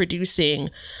quick producing,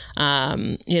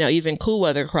 even cool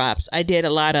weather crops. I did a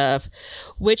lot of,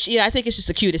 which, I think it's just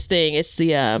the cutest thing. It's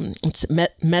the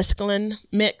mesclun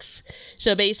mix.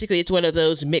 So basically it's one of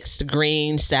those mixed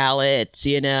green salads,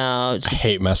 I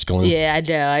hate mesclun. Yeah,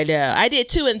 I know. I did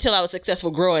too until I was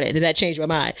successful growing it, and that changed my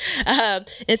mind.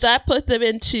 And so I put them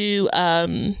into,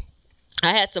 I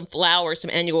had some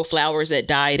annual flowers that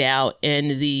died out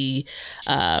in the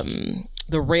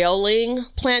railing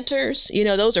planters.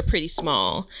 Those are pretty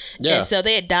small. Yeah. And so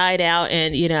they had died out,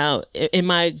 and, in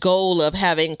my goal of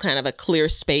having kind of a clear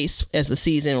space as the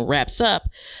season wraps up,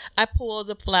 I pulled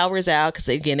the flowers out because,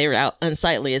 again, they were out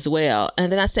unsightly as well.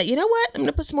 And then I said, you know what? I'm going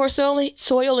to put some more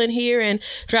soil in here and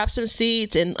drop some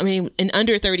seeds in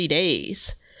under 30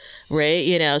 days.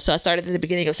 Right. So I started at the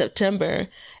beginning of September.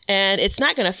 And it's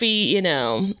not going to feed,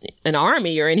 an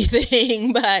army or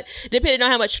anything, but depending on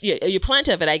how much you plant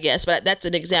of it, I guess. But that's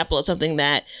an example of something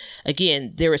that,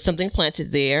 again, there was something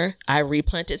planted there. I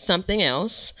replanted something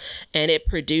else, and it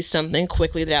produced something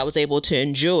quickly that I was able to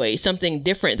enjoy, something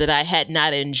different that I had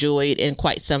not enjoyed in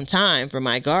quite some time for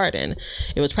my garden.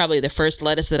 It was probably the first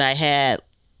lettuce that I had,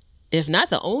 if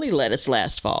not the only lettuce,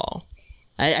 last fall.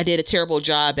 I did a terrible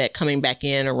job at coming back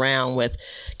in around with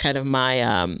kind of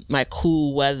my my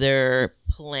cool weather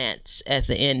plants at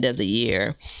the end of the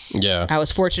year. Yeah, I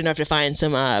was fortunate enough to find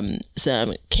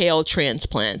some kale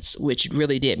transplants, which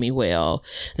really did me well.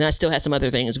 And I still had some other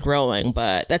things growing,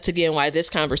 but that's again why this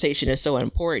conversation is so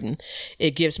important.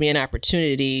 It gives me an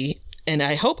opportunity, and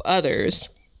I hope others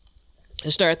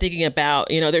start thinking about,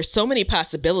 there's so many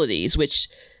possibilities, which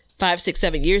 5, 6,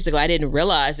 7 years ago, I didn't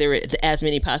realize there were as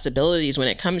many possibilities when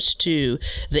it comes to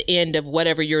the end of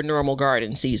whatever your normal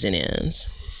garden season is.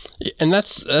 And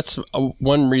that's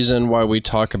one reason why we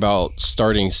talk about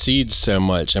starting seeds so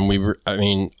much.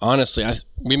 And honestly,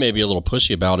 we may be a little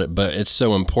pushy about it, but it's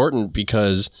so important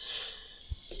because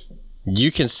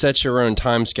you can set your own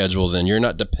time schedule. Then you're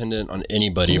not dependent on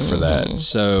anybody for that.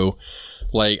 So,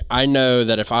 I know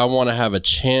that if I want to have a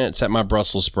chance at my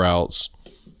Brussels sprouts,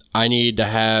 I need to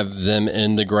have them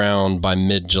in the ground by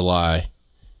mid-July.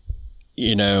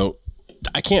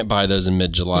 I can't buy those in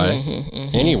mid-July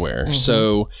anywhere. Mm-hmm.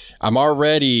 So I'm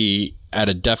already at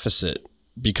a deficit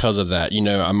because of that.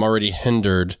 I'm already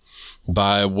hindered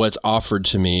by what's offered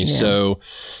to me. Yeah. So,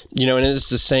 and it's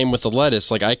the same with the lettuce.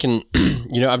 I can,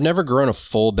 I've never grown a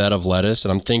full bed of lettuce,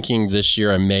 and I'm thinking this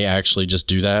year I may actually just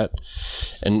do that.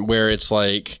 And where it's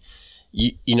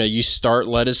you start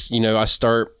lettuce, I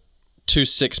start 2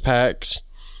 6-packs.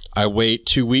 I wait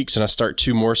 2 weeks and I start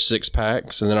 2 more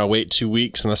 6-packs, and then I wait 2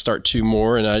 weeks and I start 2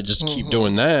 more, and I just keep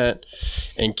doing that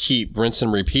and keep rinsing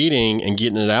and repeating and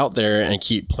getting it out there and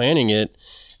keep planting it.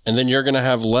 And then you're going to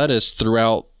have lettuce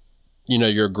throughout,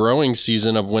 your growing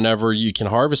season of whenever you can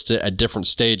harvest it at different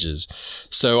stages.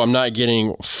 So I'm not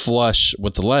getting flush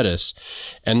with the lettuce.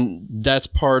 And that's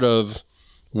part of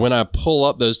when I pull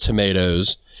up those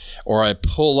tomatoes or I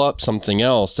pull up something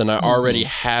else, and I already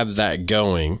have that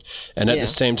going. And at the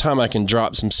same time, I can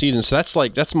drop some seeds. And so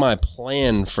that's my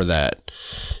plan for that.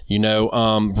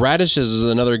 Radishes is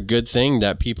another good thing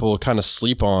that people kind of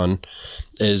sleep on,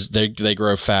 is they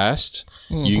grow fast.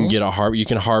 You can get you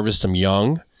can harvest them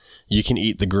young. You can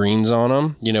eat the greens on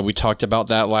them. We talked about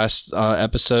that last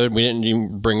episode. We didn't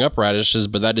even bring up radishes,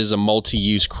 but that is a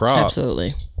multi-use crop.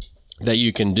 Absolutely. That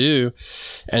you can do.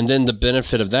 And then the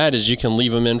benefit of that is you can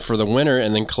leave them in for the winter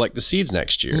and then collect the seeds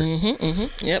next year.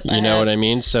 Yep. You know what I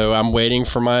mean? So I'm waiting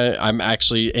for I'm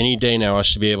actually, any day now, I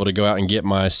should be able to go out and get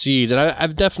my seeds. And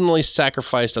I've definitely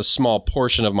sacrificed a small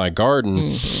portion of my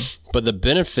garden, but the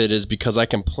benefit is because I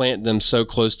can plant them so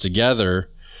close together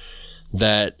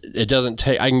that it doesn't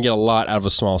take, I can get a lot out of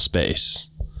a small space.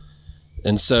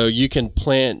 And so you can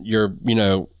plant your,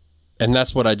 and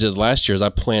that's what I did last year, is I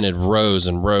planted rows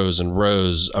and rows and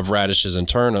rows of radishes and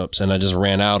turnips, and I just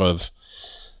ran out of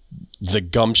the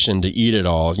gumption to eat it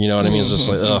all. You know what I mean? It's just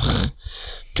ugh,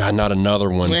 God, not another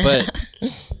one. But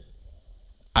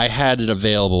I had it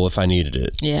available if I needed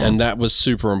it. Yeah. And that was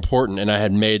super important, and I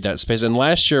had made that space. And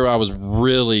last year I was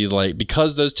really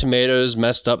because those tomatoes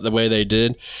messed up the way they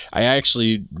did, I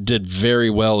actually did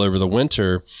very well over the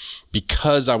winter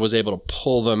because I was able to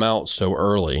pull them out so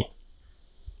early.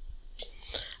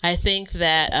 I think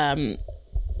that, and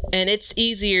it's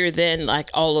easier than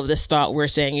all of this thought we're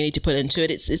saying you need to put into it.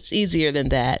 It's easier than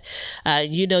that.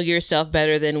 You know yourself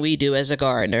better than we do as a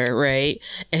gardener, right?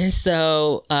 And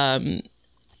so,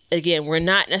 again, we're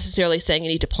not necessarily saying you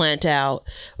need to plant out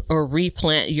or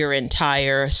replant your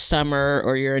entire summer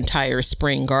or your entire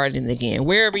spring garden again,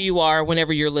 wherever you are,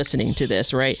 whenever you're listening to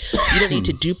this, right? You don't need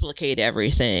to duplicate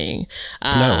everything.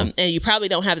 No. And you probably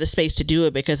don't have the space to do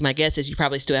it because my guess is you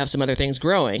probably still have some other things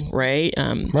growing, right?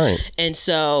 Right. And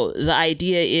so the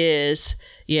idea is,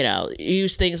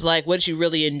 use things like what did you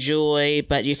really enjoy,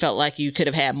 but you felt like you could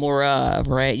have had more of,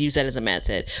 right? Use that as a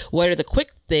method. What are the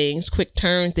quick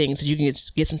turn things that you can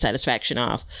get some satisfaction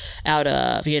out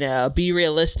of, be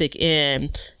realistic in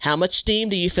how much steam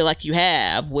do you feel like you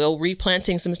have? Will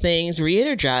replanting some things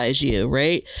re-energize you,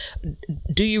 right?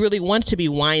 Do you really want to be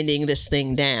winding this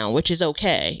thing down, which is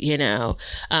okay,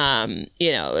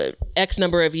 X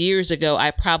number of years ago,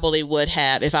 I probably would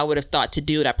have, if I would have thought to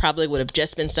do it, I probably would have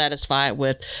just been satisfied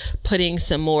with putting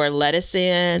some more lettuce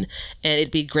in, and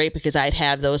it'd be great because I'd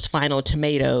have those final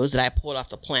tomatoes that I pulled off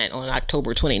the plant on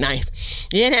October 29th,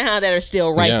 that are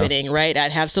still ripening, right?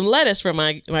 I'd have some lettuce from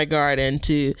my garden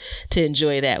to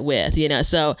enjoy that with,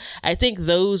 so I think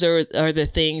those are the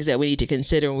things that we need to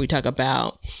consider when we talk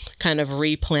about kind of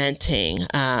replanting.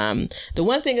 The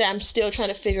one thing that I'm still trying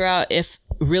to figure out if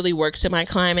really works in my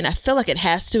climate, I feel like it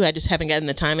has to, I just haven't gotten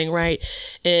the timing right,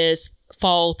 is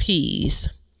fall peas,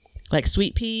 like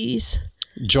sweet peas.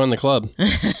 Join the club.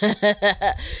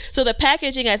 So the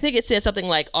packaging, I think it says something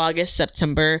like August,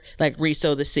 September, like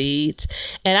resow the seeds.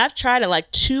 And I've tried it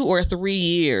like 2 or 3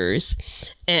 years,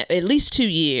 at least 2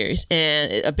 years,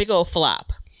 and a big old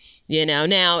flop.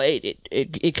 Now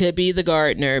it could be the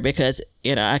gardener because,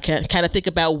 I can kind of think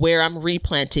about where I'm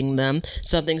replanting them.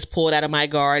 Something's pulled out of my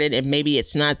garden and maybe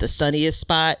it's not the sunniest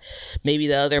spot. Maybe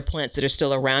the other plants that are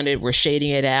still around it, we're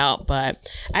shading it out. But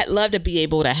I'd love to be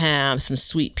able to have some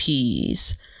sweet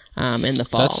peas in the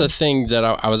fall. That's the thing that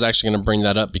I was actually going to bring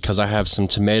that up because I have some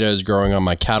tomatoes growing on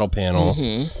my cattle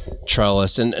panel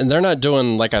trellis. And they're not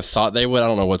doing like I thought they would. I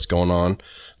don't know what's going on.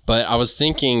 But I was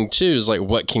thinking too, is like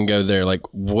what can go there? Like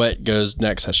what goes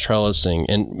next as trellising?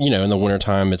 And in the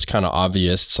wintertime, it's kind of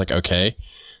obvious. It's like, okay,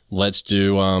 let's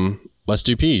do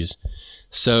peas.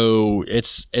 So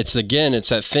it's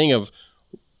that thing of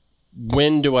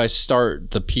when do I start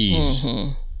the peas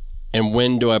and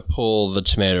when do I pull the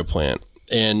tomato plant?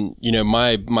 And,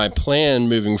 my plan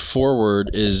moving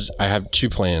forward is I have 2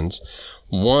 plans.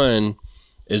 One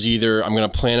is either I'm going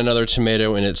to plant another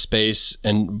tomato in its space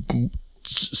and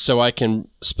so I can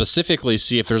specifically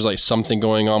see if there's like something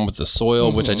going on with the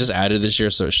soil, which I just added this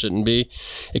year, so it shouldn't be.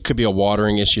 It could be a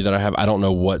watering issue that I have. I don't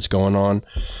know what's going on.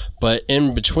 But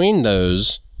in between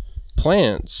those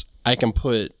plants, I can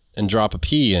put and drop a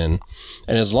pea in.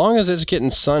 And as long as it's getting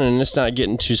sun and it's not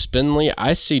getting too spindly,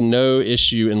 I see no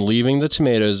issue in leaving the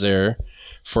tomatoes there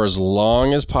for as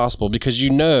long as possible because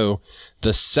the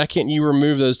second you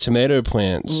remove those tomato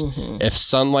plants, if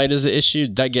sunlight is the issue,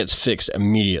 that gets fixed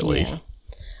immediately.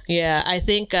 Yeah, I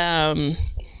think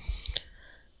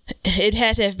it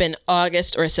had to have been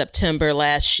August or September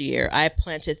last year. I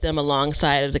planted them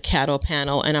alongside of the cattle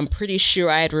panel, and I'm pretty sure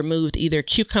I had removed either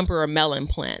cucumber or melon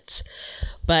plants.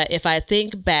 But if I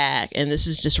think back, and this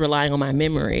is just relying on my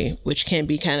memory, which can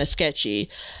be kind of sketchy,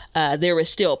 there was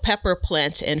still pepper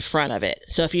plants in front of it.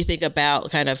 So if you think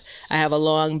about I have a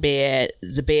long bed,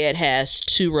 the bed has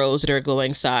 2 rows that are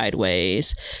going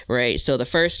sideways, right? So the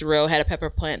first row had a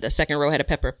pepper plant, the second row had a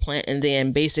pepper plant, and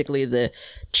then basically the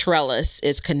trellis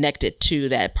is connected to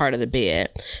that part of the bed.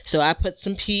 So I put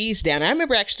some peas down. I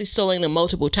remember actually sowing them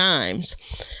multiple times.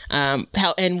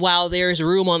 And while there's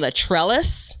room on the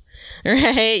trellis,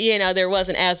 right, there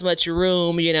wasn't as much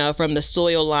room, from the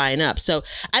soil line up. So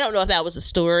I don't know if that was a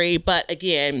story, but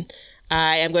again,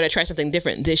 I am going to try something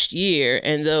different this year,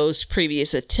 and those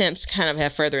previous attempts kind of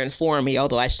have further informed me,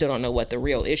 although I still don't know what the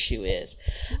real issue is.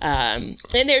 And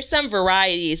there's some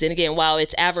varieties, and again, while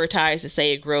it's advertised to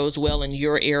say it grows well in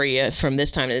your area from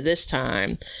this time to this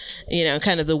time,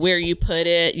 kind of the where you put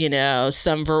it,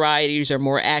 some varieties are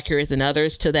more accurate than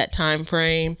others to that time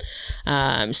frame.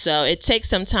 So it takes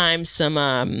sometimes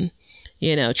some,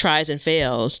 tries and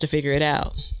fails to figure it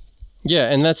out.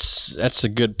 Yeah, and that's a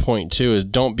good point too, is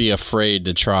don't be afraid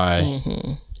to try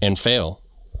and fail.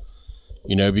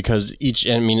 Because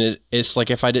it's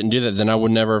like if I didn't do that, then I would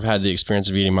never have had the experience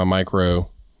of eating my micro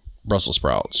Brussels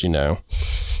sprouts,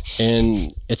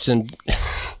 And it's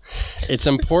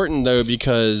important though,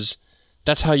 because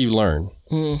that's how you learn.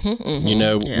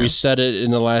 We said it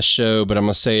in the last show, but I'm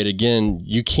going to say it again.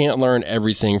 You can't learn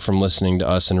everything from listening to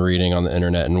us and reading on the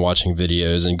internet and watching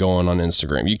videos and going on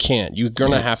Instagram. You can't. You're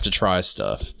going to have to try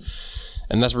stuff.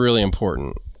 And that's really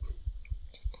important.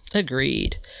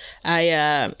 Agreed.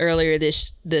 I earlier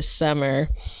this summer,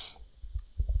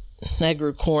 I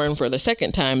grew corn for the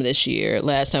second time this year.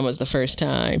 Last time was the first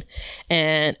time.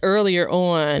 And earlier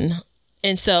on,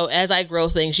 and so as I grow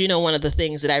things, one of the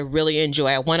things that I really enjoy,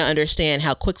 I want to understand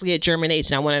how quickly it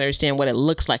germinates, and I want to understand what it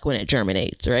looks like when it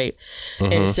germinates, right?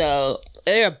 Mm-hmm. And so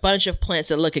there are a bunch of plants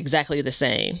that look exactly the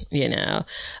same,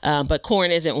 but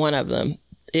corn isn't one of them.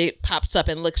 It pops up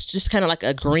and looks just kind of like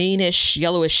a greenish,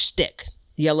 yellowish stick.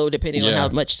 Yellow, depending on how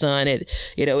much sun it,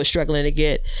 is struggling to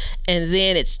get. And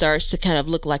then it starts to kind of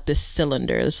look like this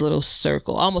cylinder, this little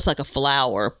circle, almost like a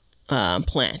flower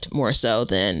plant, more so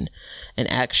than an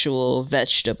actual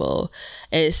vegetable.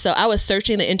 And so I was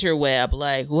searching the interweb,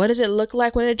 like, what does it look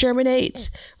like when it germinates?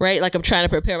 Right? Like, I'm trying to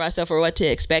prepare myself for what to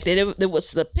expect. And it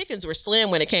was, the pickings were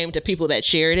slim when it came to people that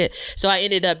shared it. So I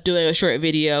ended up doing a short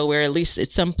video where at least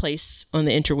it's someplace on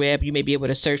the interweb you may be able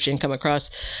to search and come across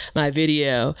my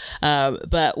video.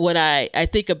 But when I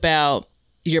think about,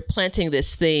 you're planting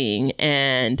this thing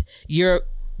and you're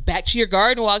back to your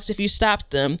garden walks, if you stop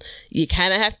them, you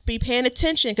kind of have to be paying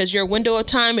attention because your window of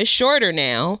time is shorter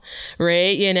now,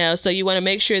 right? So you want to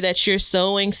make sure that you're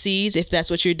sowing seeds if that's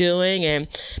what you're doing, and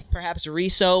perhaps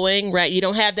resowing, right? You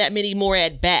don't have that many more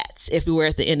at bats if we were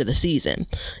at the end of the season,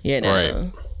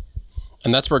 Right.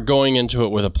 And that's where going into it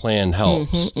with a plan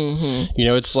helps. Mm-hmm,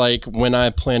 mm-hmm. It's like when I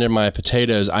planted my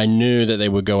potatoes, I knew that they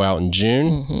would go out in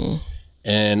June. Mm-hmm.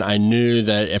 And I knew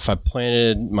that if I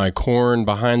planted my corn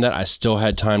behind that, I still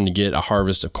had time to get a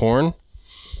harvest of corn.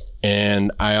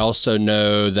 And I also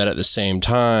know that at the same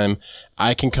time,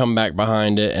 I can come back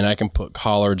behind it and I can put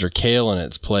collards or kale in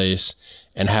its place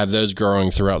and have those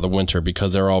growing throughout the winter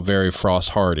because they're all very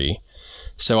frost hardy.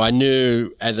 So I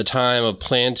knew at the time of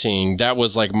planting, that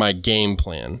was like my game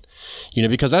plan,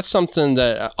 because that's something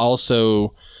that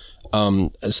also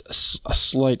is a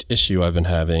slight issue I've been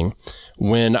having.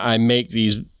 When I make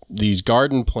these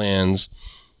garden plans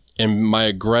and my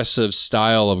aggressive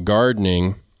style of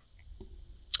gardening,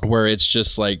 where it's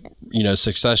just like,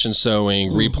 succession sowing,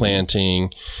 mm-hmm.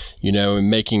 replanting, and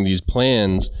making these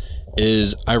plans,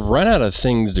 is I run out of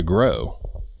things to grow.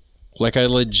 Like I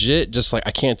legit just like,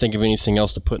 I can't think of anything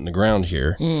else to put in the ground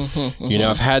here. Mm-hmm, mm-hmm.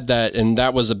 I've had that, and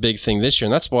that was a big thing this year.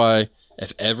 And that's why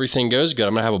if everything goes good,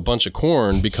 I'm going to have a bunch of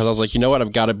corn, because I was like,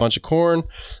 I've got a bunch of corn.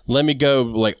 Let me go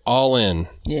like all in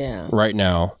right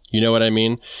now. You know what I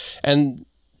mean? And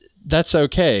that's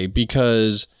okay,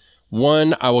 because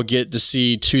one, I will get to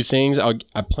see two things.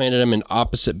 I planted them in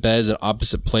opposite beds and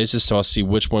opposite places, so I'll see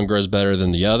which one grows better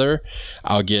than the other.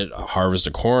 I'll get a harvest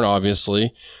of corn,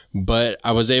 obviously, but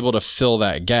I was able to fill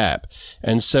that gap.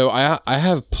 And so I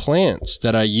have plants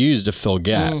that I use to fill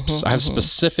gaps. Mm-hmm, I have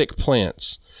specific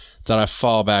plants that I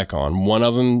fall back on. One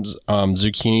of them's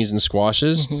zucchinis and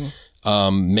squashes,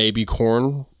 mm-hmm. Maybe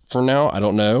corn for now. I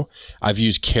don't know. I've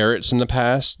used carrots in the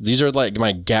past. These are like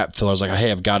my gap fillers. Like,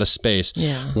 hey, I've got a space.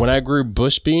 Yeah. When I grew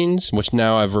bush beans, which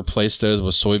now I've replaced those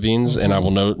with soybeans, mm-hmm. and I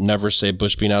will never say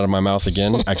bush bean out of my mouth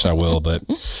again. Actually, I will, but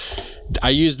I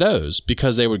use those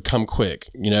because they would come quick.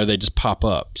 They just pop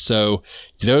up. So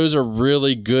those are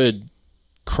really good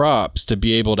crops to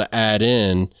be able to add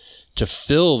in to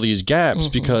fill these gaps,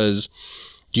 mm-hmm. because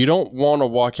you don't want to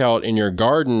walk out in your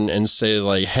garden and say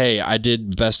like, hey, I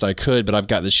did the best I could, but I've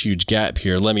got this huge gap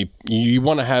here. You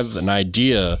want to have an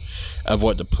idea of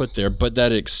what to put there. But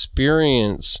that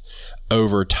experience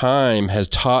over time has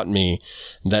taught me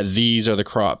that these are the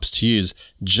crops to use.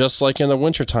 Just like in the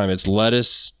wintertime, it's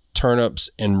lettuce, turnips,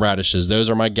 and radishes. Those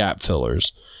are my gap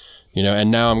fillers.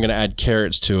 And now I'm going to add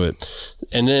carrots to it.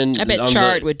 And then I bet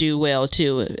chard would do well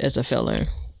too as a filler.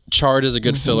 Chard is a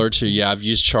good mm-hmm. filler too. Yeah, I've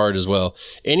used chard as well.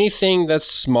 Anything that's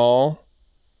small,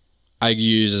 I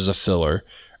use as a filler.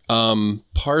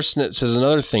 Parsnips is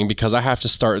another thing, because I have to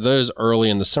start those early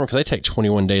in the summer because they take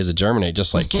 21 days to germinate,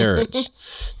 just like carrots.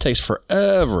 It takes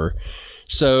forever.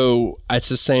 So it's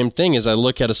the same thing as I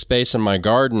look at a space in my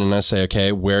garden and I say,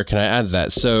 okay, where can I add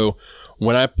that? So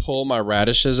when I pull my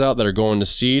radishes out that are going to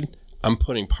seed, I'm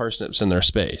putting parsnips in their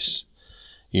space.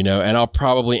 And I'll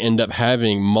probably end up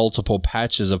having multiple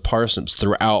patches of parsnips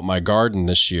throughout my garden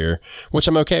this year, which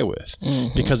I'm okay with,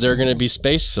 mm-hmm. because they're going to be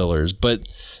space fillers. But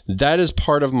that is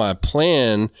part of my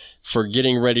plan for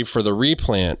getting ready for the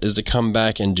replant, is to come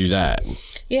back and do that.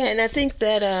 Yeah, and I think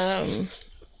that,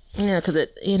 because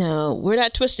we're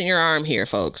not twisting your arm here,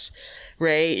 folks.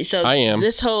 Right. So I am.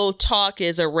 This whole talk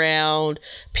is around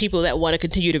people that want to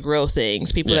continue to grow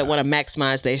things, people that want to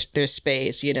maximize their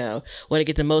space, want to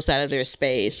get the most out of their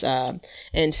space.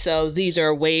 And so these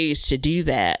are ways to do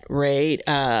that. Right.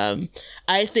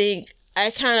 I think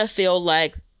I kind of feel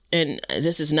like and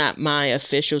this is not my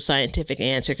official scientific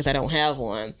answer because I don't have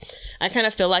one, I kind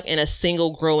of feel like in a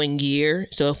single growing year,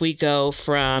 so if we go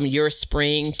from your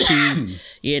spring to,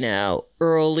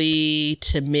 early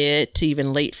to mid to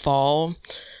even late fall,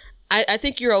 I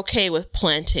think you're okay with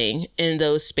planting in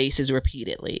those spaces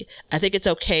repeatedly. I think it's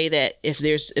okay that if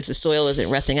the soil isn't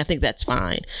resting, I think that's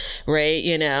fine, right?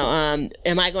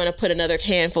 Am I going to put another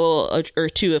handful or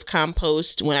two of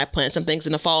compost when I plant some things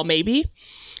in the fall? Maybe,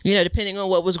 depending on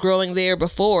what was growing there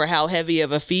before, how heavy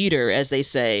of a feeder, as they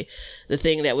say, the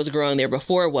thing that was growing there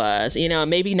before was,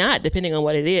 maybe not, depending on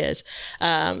what it is.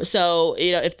 So,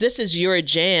 if this is your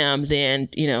jam, then,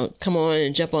 come on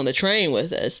and jump on the train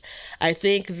with us. I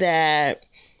think that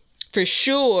for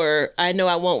sure, I know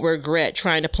I won't regret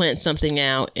trying to plant something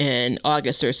out in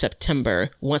August or September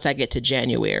once I get to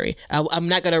January. I'm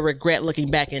not going to regret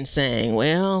looking back and saying,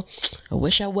 well, I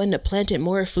wish I wouldn't have planted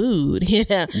more food,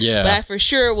 Yeah. But I for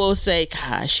sure will say,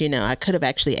 gosh, I could have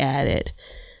actually added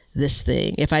this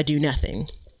thing if I do nothing.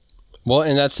 Well,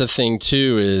 and that's the thing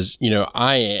too is,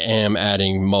 I am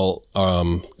adding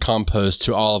compost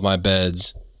to all of my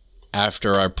beds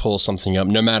after I pull something up,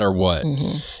 no matter what.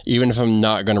 Mm-hmm. Even if I'm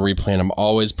not going to replant, I'm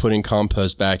always putting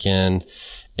compost back in,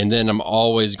 and then I'm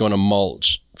always going to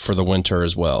mulch for the winter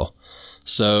as well.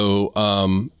 So,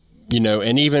 and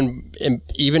even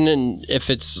if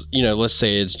it's, let's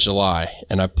say it's July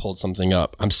and I pulled something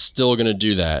up, I'm still going to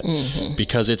do that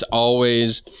because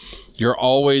you're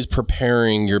always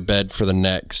preparing your bed for the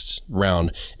next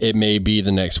round. It may be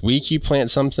the next week you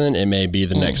plant something. It may be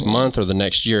the next month or the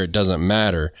next year. It doesn't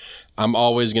matter. I'm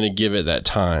always going to give it that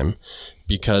time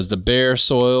because the bare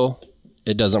soil,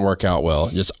 it doesn't work out well.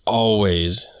 It's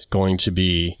always going to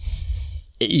be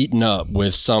eaten up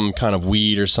with some kind of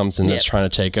weed or something that's trying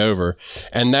to take over.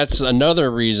 And that's another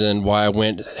reason why I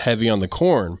went heavy on the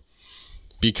corn,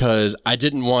 because I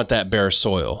didn't want that bare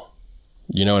soil.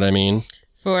 You know what I mean?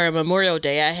 For Memorial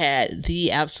Day, I had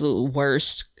the absolute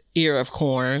worst ear of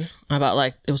corn.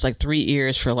 It was like 3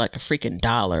 ears for like a freaking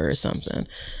 $1 or something.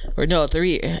 Or no,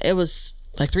 it was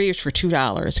like 3 ears for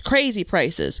 $2. Crazy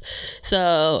prices.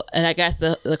 So, and I got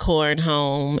the corn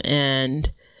home,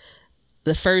 and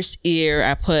the first ear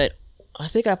I put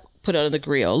it on the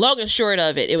grill. Long and short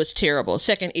of it, it was terrible.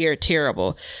 Second ear,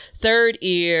 terrible. Third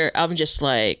ear, I'm just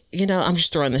like, I'm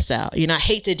just throwing this out. I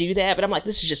hate to do that, but I'm like,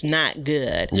 this is just not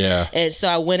good. Yeah. And so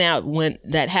I went out when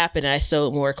that happened, and I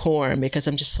sowed more corn because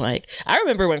I'm just like, I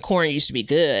remember when corn used to be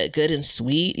good and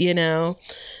sweet,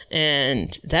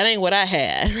 and that ain't what I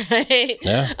had, right?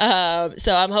 Yeah.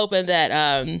 So I'm hoping that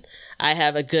I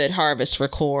have a good harvest for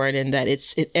corn and that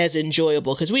it's as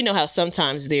enjoyable, because we know how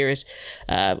sometimes there's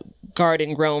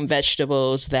garden grown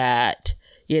vegetables that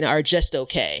are just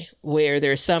okay, where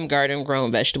there's some garden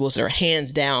grown vegetables that are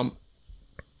hands down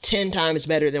 10 times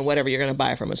better than whatever you're going to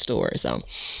buy from a store. So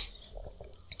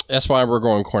that's why we're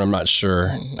growing corn. I'm not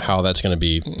sure how that's going to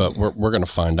be, but we're going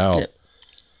to find out. Yep.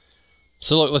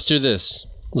 So look, let's do this.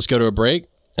 Let's go to a break,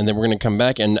 and then we're going to come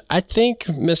back. And I think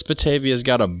Miss Batavia's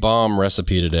got a bomb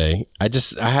recipe today. I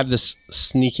have this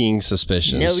sneaking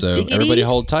suspicion. So diggity. Everybody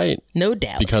hold tight. No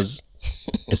doubt. Because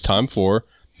it's time for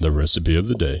the recipe of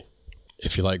the day.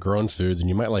 If you like growing food, then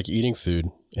you might like eating food.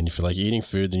 And if you like eating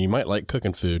food, then you might like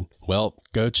cooking food. Well,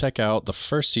 go check out the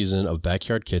first season of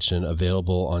Backyard Kitchen,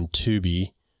 available on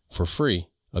Tubi for free.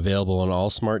 Available on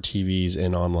all smart TVs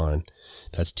and online.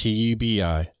 That's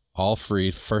TUBI, all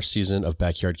free, first season of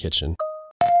Backyard Kitchen.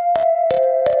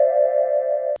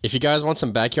 If you guys want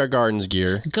some Backyard Gardens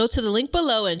gear, go to the link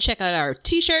below and check out our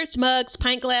t-shirts, mugs,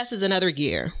 pint glasses, and other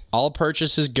gear. All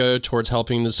purchases go towards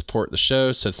helping to support the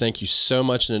show, so thank you so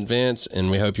much in advance,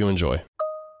 and we hope you enjoy.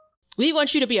 We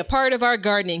want you to be a part of our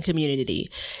gardening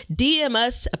community. DM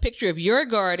us a picture of your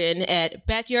garden at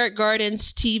Backyard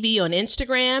Gardens TV on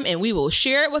Instagram, and we will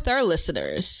share it with our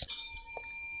listeners.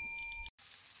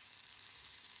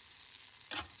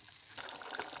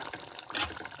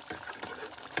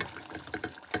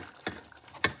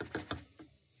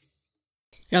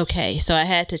 Okay, so I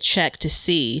had to check to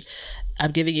see.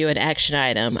 I'm giving you an action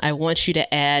item. I want you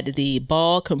to add the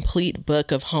Ball Complete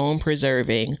Book of Home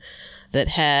Preserving that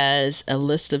has a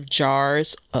list of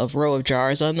jars, a row of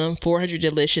jars on them, 400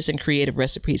 delicious and creative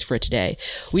recipes for today.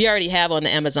 We already have on the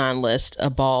Amazon list a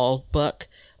Ball book,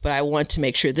 but I want to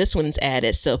make sure this one's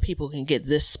added so people can get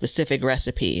this specific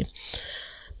recipe.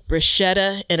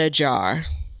 Bruschetta in a jar.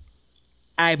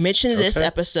 I mentioned this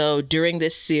episode during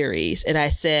this series, and I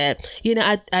said,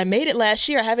 I made it last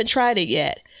year. I haven't tried it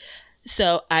yet.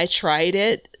 So I tried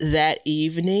it that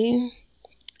evening,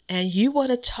 and you want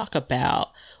to talk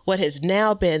about what has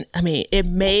now been, it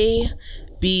may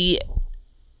be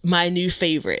my new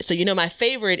favorite. So, my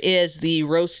favorite is the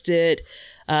roasted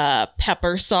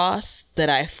pepper sauce that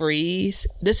I freeze.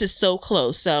 This is so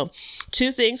close. So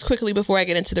 2 things quickly before I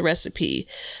get into the recipe.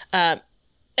 You're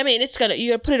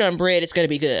gonna put it on bread. It's gonna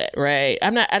be good, right?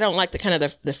 I don't like the kind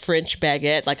of the French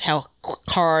baguette, like how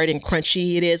hard and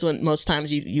crunchy it is when most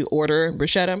times you order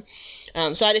bruschetta.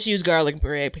 So I just use garlic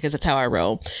bread because that's how I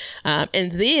roll.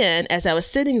 And then as I was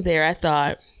sitting there, I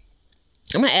thought,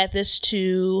 I'm gonna add this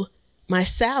to my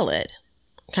salad,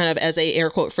 kind of as a air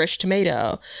quote fresh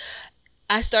tomato.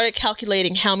 I started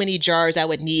calculating how many jars I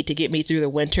would need to get me through the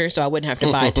winter so I wouldn't have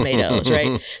to buy tomatoes,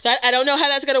 right? So I don't know how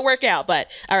that's going to work out, but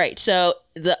all right. So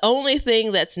the only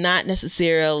thing that's not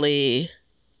necessarily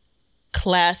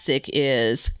classic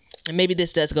is, and maybe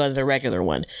this does go into the regular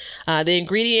one, the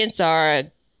ingredients are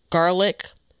garlic,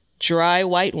 dry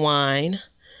white wine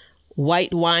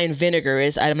vinegar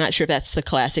is, I'm not sure if that's the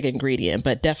classic ingredient,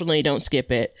 but definitely don't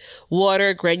skip it.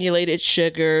 Water, granulated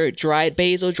sugar, dried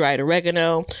basil, dried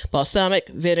oregano, balsamic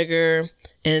vinegar,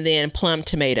 and then plum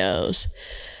tomatoes.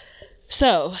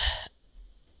 So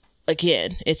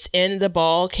again, it's in the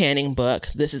Ball canning book.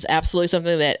 This is absolutely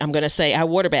something that I'm going to say I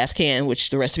water bath can, which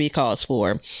the recipe calls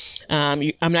for.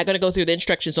 I'm not going to go through the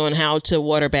instructions on how to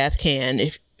water bath can.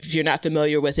 If you're not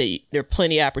familiar with it, there are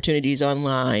plenty of opportunities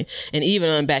online and even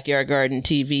on Backyard Garden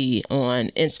TV on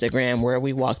Instagram where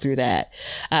we walk through that.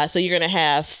 So you're going to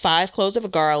have 5 cloves of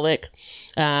garlic.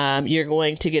 You're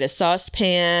going to get a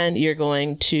saucepan. You're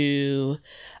going to,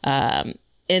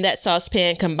 in that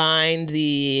saucepan, combine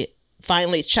the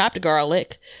finely chopped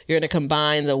garlic. You're going to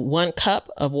combine the 1 cup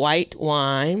of white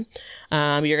wine.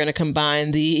 You're going to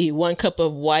combine the 1 cup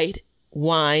of white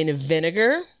wine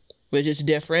vinegar, which is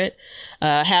different,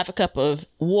 1/2 cup of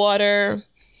water,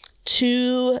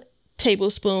 2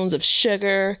 tablespoons of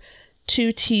sugar,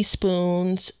 2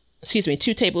 tablespoons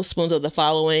of the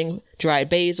following: dried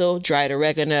basil, dried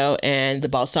oregano, and the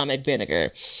balsamic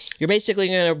vinegar. You're basically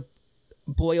going to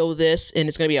boil this, and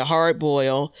it's going to be a hard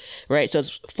boil, right? So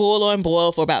it's full on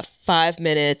boil for about 5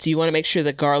 minutes. You want to make sure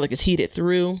the garlic is heated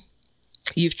through.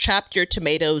 You've chopped your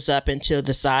tomatoes up into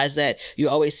the size that you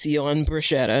always see on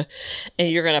bruschetta,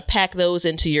 and you're going to pack those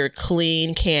into your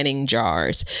clean canning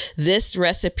jars. This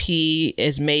recipe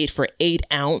is made for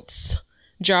 8-ounce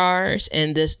jars,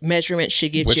 and this measurement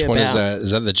should get you about... Which one is that?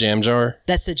 Is that the jam jar?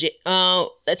 That's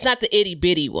that's not the itty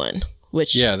bitty one.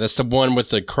 Yeah, that's the one with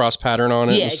the cross pattern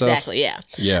on it. Yeah, and stuff. Exactly. Yeah.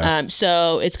 Yeah.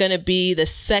 So it's going to be the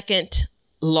second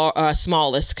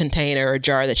smallest container or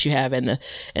jar that you have in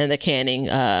the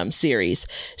canning series.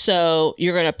 So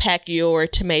you're going to pack your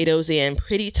tomatoes in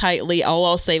pretty tightly. All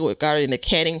I'll say regarding the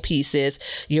canning pieces,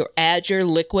 you add your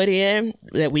liquid in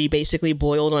that we basically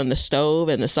boiled on the stove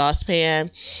and the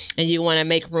saucepan, and you want to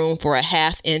make room for a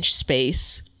 1/2 inch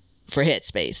space for head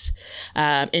space.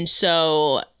 And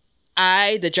so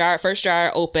the first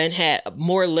jar open had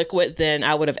more liquid than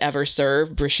I would have ever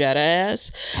served bruschetta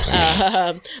as.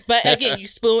 But again,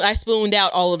 I spooned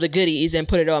out all of the goodies and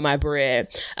put it on my bread.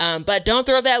 But don't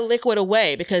throw that liquid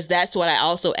away, because that's what I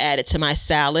also added to my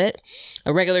salad,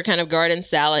 a regular kind of garden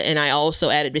salad. And I also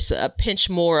added just a pinch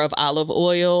more of olive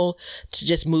oil to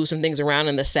just move some things around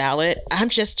in the salad. I'm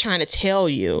just trying to tell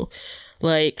you,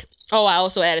 I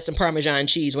also added some Parmesan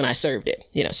cheese when I served it,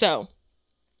 so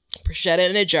bruschetta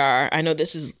in a jar. I know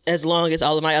this is as long as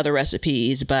all of my other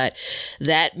recipes, but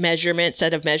that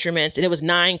set of measurements, and it was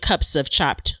 9 cups of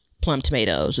chopped plum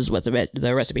tomatoes is what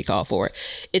the recipe called for.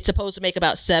 It's supposed to make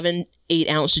about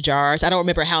 7-8-ounce jars. I don't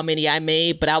remember how many I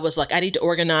made, but I was like, I need to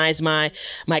organize my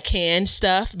canned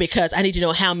stuff because I need to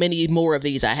know how many more of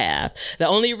these I have. The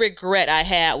only regret I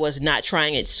had was not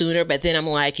trying it sooner, but then I'm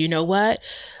like, you know what?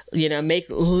 Make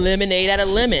lemonade out of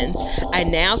lemons. I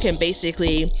now can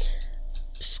basically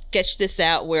sketch this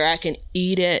out where I can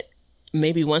eat it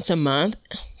maybe once a month,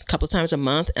 a couple of times a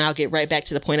month, and I'll get right back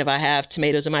to the point of I have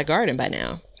tomatoes in my garden by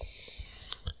now.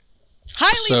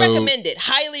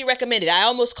 Highly recommended. I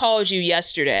almost called you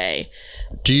yesterday.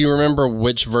 Do you remember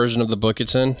which version of the book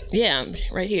it's in? Yeah,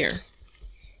 right here.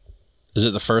 Is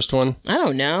it the first one? I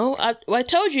don't know. I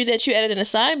told you that you added an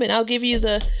assignment. I'll give you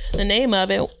the name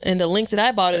of it and the link that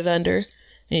I bought it under,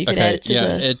 and you can add it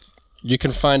to You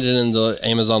can find it in the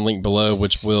Amazon link below,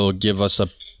 which will give us a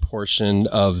portion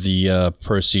of the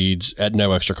proceeds at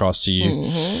no extra cost to you.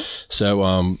 Mm-hmm.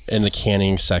 So in the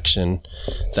canning section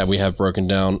that we have broken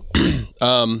down,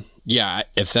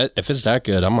 if it's that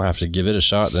good, I'm gonna have to give it a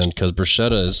shot then, because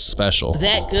bruschetta is special.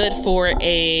 That good for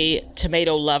a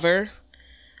tomato lover.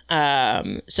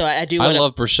 So I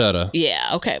love bruschetta. Yeah.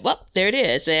 Okay. Well, there it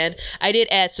is. And I did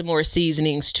add some more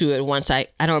seasonings to it once. I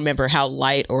don't remember how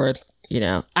light or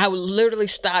I literally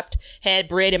stopped, had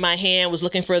bread in my hand, was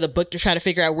looking for the book to try to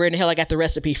figure out where in the hell I got the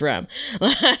recipe from.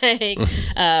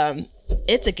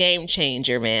 It's a game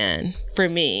changer, man, for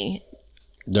me.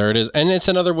 There it is. And it's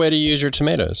another way to use your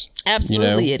tomatoes.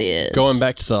 Absolutely it is. Going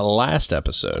back to the last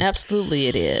episode. Absolutely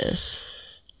it is.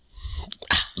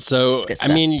 So,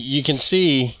 I mean, you can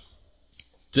see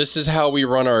this is how we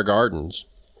run our gardens.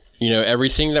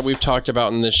 Everything that we've talked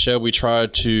about in this show, we try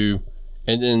to,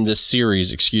 and in this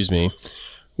series,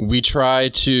 we try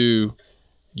to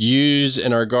use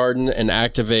in our garden and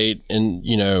activate and,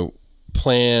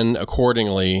 plan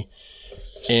accordingly.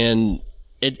 And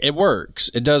it works.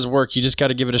 It does work. You just got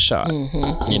to give it a shot,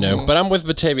 But I'm with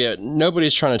Batavia.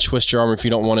 Nobody's trying to twist your arm if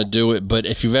you don't want to do it. But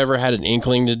if you've ever had an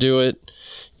inkling to do it,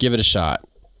 give it a shot.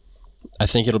 I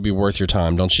think it'll be worth your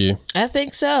time, don't you? I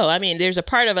think so. I mean, there's a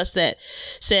part of us that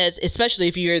says, especially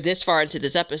if you're this far into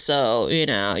this episode,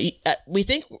 we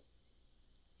think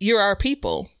you're our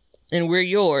people and we're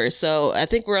yours. So I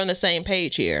think we're on the same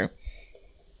page here.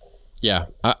 Yeah,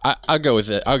 I'll go with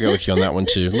it. I'll go with you on that one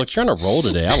too. Look, you're on a roll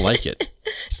today. I like it.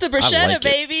 It's the bruschetta,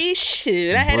 baby.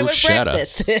 Shoot, I had it with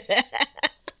breakfast.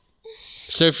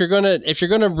 So if you're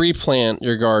gonna replant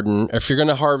your garden, if you're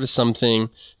gonna harvest something,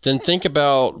 then think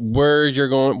about where you're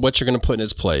going, what you're gonna put in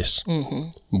its place.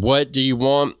 Mm-hmm. What do you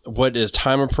want? What is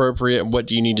time appropriate? What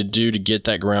do you need to do to get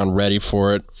that ground ready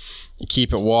for it?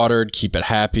 Keep it watered, keep it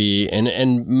happy,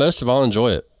 and most of all,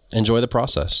 enjoy it. Enjoy the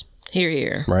process. Hear,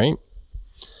 hear. Right.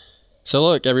 So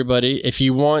look, everybody, if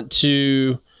you want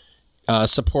to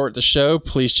support the show,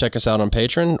 please check us out on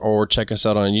Patreon or check us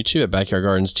out on YouTube at Backyard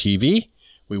Gardens TV.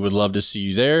 We would love to see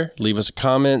you there. Leave us a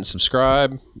comment,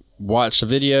 subscribe, watch the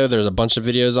video. There's a bunch of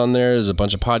videos on there. There's a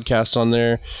bunch of podcasts on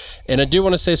there. And I do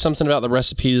want to say something about the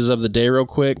recipes of the day real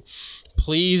quick.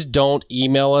 Please don't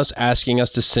email us asking us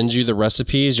to send you the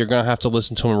recipes. You're going to have to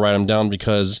listen to them and write them down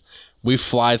because we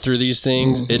fly through these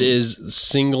things. Mm-hmm. It is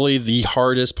singly the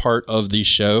hardest part of the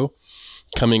show,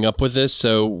 coming up with this.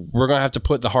 So we're going to have to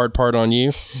put the hard part on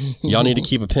you. Y'all need to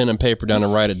keep a pen and paper down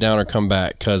and write it down or come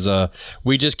back because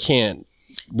we just can't.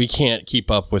 We can't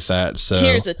keep up with that. So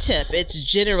here's a tip. It's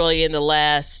generally in the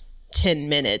last 10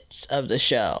 minutes of the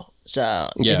show. So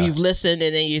if you've listened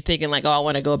and then you're thinking like, oh, I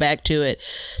want to go back to it,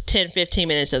 10, 15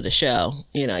 minutes of the show,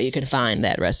 you can find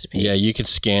that recipe. Yeah, you can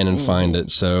scan and find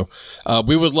it. So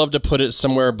we would love to put it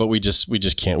somewhere, but we just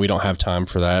can't. We don't have time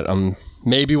for that.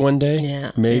 Maybe one day.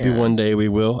 Yeah. Maybe one day we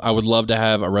will. I would love to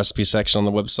have a recipe section on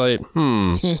the website.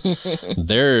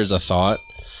 There's a thought.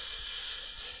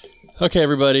 Okay,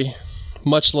 everybody.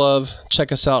 Much love.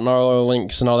 Check us out on all our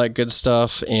links and all that good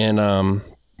stuff. And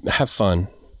have fun.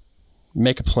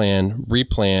 Make a plan.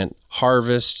 Replant.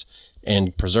 Harvest.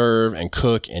 And preserve. And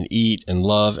cook. And eat. And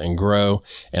love. And grow.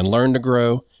 And learn to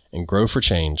grow. And grow for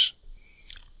change.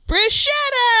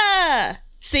 Bruschetta!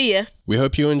 See ya. We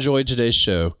hope you enjoyed today's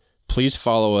show. Please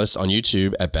follow us on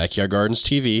YouTube at Backyard Gardens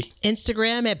TV.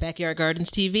 Instagram at Backyard Gardens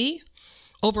TV.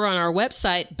 Over on our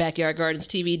website,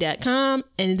 backyardgardenstv.com.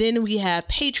 And then we have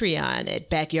Patreon at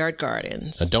Backyard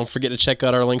Gardens. And don't forget to check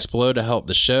out our links below to help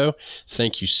the show.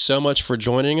 Thank you so much for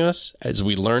joining us as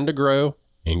we learn to grow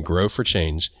and grow for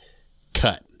change.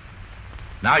 Cut.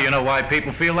 Now you know why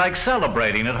people feel like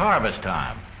celebrating at harvest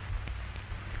time.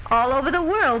 All over the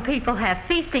world, people have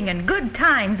feasting and good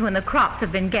times when the crops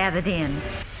have been gathered in.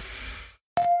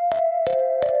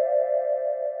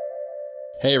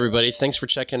 Hey, everybody. Thanks for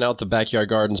checking out the Backyard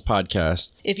Gardens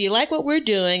podcast. If you like what we're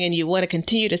doing and you want to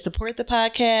continue to support the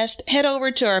podcast, head over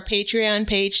to our Patreon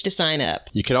page to sign up.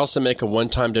 You can also make a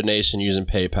one-time donation using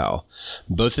PayPal.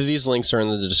 Both of these links are in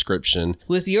the description.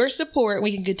 With your support,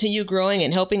 we can continue growing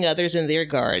and helping others in their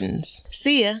gardens.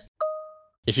 See ya.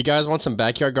 If you guys want some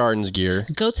Backyard Gardens gear,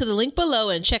 go to the link below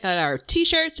and check out our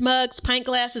t-shirts, mugs, pint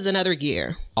glasses, and other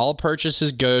gear. All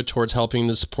purchases go towards helping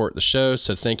to support the show,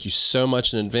 so thank you so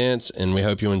much in advance, and we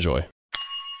hope you enjoy.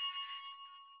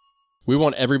 We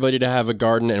want everybody to have a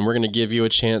garden, and we're going to give you a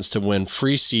chance to win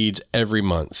free seeds every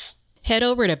month. Head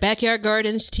over to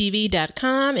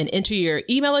backyardgardenstv.com and enter your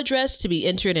email address to be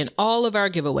entered in all of our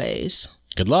giveaways.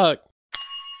 Good luck!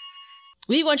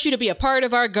 We want you to be a part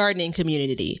of our gardening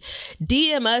community.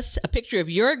 DM us a picture of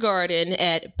your garden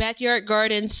at Backyard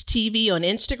Gardens TV on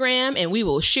Instagram, and we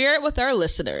will share it with our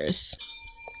listeners.